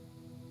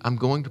 I'm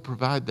going to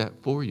provide that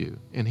for you.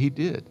 And he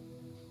did.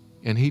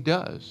 And he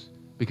does.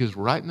 Because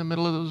right in the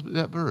middle of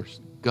that verse,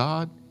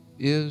 God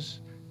is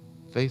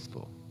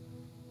faithful.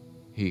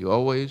 He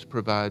always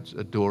provides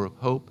a door of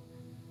hope.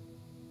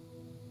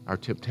 Our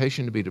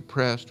temptation to be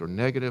depressed or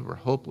negative or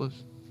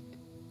hopeless,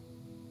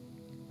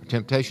 our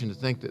temptation to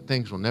think that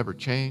things will never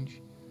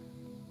change,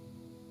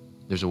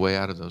 there's a way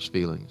out of those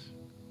feelings.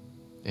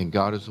 And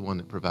God is the one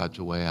that provides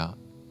a way out.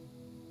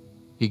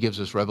 He gives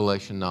us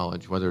revelation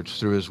knowledge, whether it's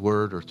through his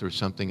word or through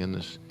something in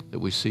this that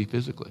we see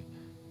physically.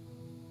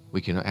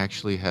 We can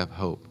actually have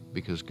hope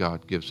because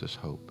God gives us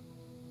hope.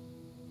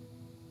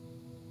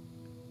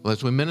 Well,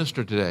 as we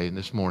minister today and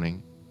this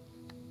morning,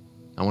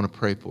 I want to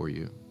pray for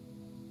you.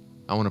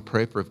 I want to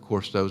pray for, of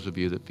course, those of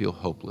you that feel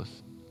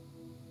hopeless.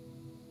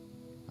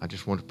 I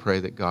just want to pray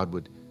that God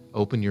would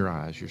open your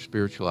eyes, your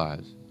spiritual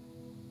eyes,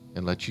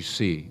 and let you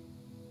see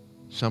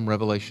some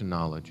revelation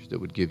knowledge that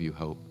would give you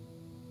hope.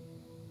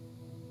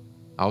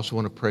 I also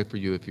want to pray for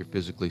you if you're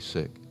physically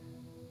sick.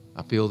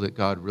 I feel that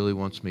God really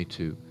wants me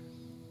to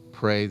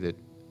pray that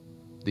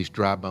these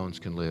dry bones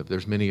can live.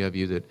 There's many of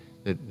you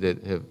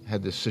that have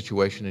had this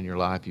situation in your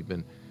life. You've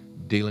been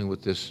dealing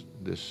with this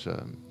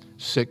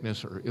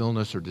sickness or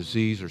illness or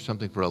disease or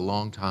something for a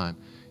long time.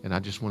 And I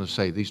just want to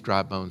say these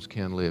dry bones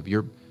can live.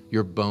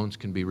 Your bones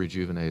can be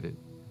rejuvenated.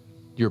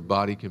 Your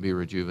body can be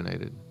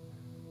rejuvenated.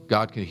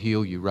 God can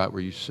heal you right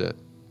where you sit.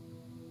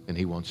 And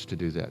he wants to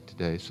do that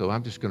today. So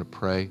I'm just going to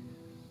pray.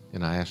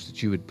 And I ask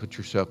that you would put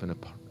yourself in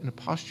a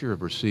posture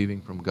of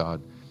receiving from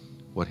God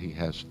what he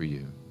has for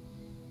you.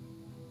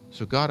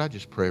 So God, I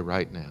just pray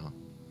right now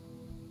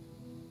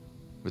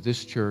for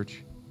this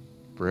church,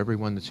 for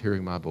everyone that's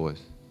hearing my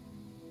voice.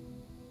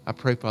 I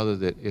pray, Father,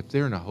 that if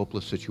they're in a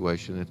hopeless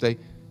situation, if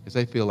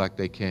they feel like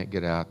they can't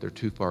get out, they're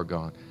too far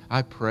gone,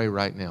 I pray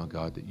right now,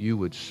 God, that you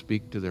would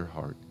speak to their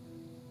heart.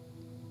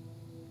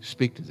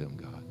 Speak to them,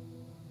 God,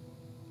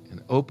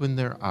 and open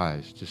their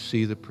eyes to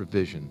see the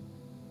provision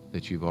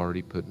that you've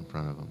already put in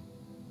front of them.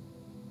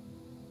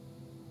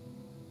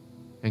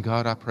 And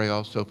God, I pray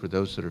also for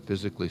those that are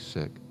physically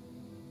sick.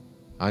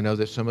 I know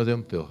that some of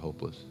them feel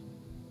hopeless.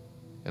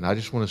 And I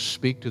just want to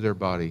speak to their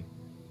body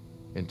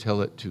and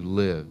tell it to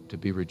live, to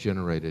be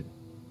regenerated,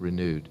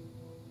 renewed.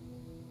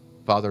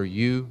 Father,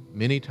 you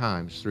many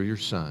times through your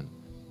Son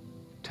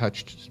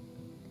touched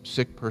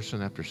sick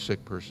person after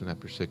sick person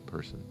after sick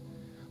person.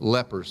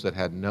 Lepers that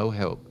had no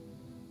help.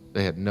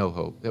 They had no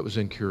hope. That was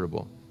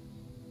incurable.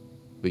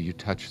 But you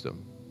touched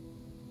them.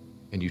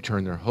 And you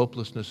turned their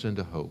hopelessness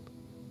into hope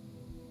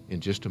in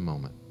just a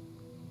moment.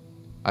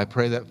 I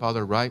pray that,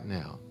 Father, right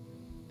now,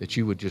 that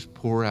you would just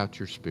pour out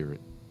your Spirit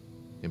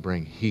and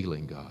bring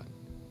healing, God.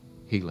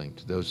 Healing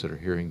to those that are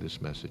hearing this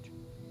message.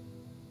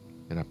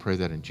 And I pray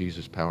that in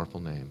Jesus' powerful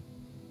name.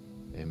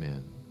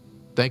 Amen.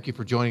 Thank you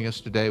for joining us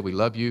today. We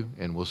love you,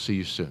 and we'll see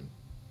you soon.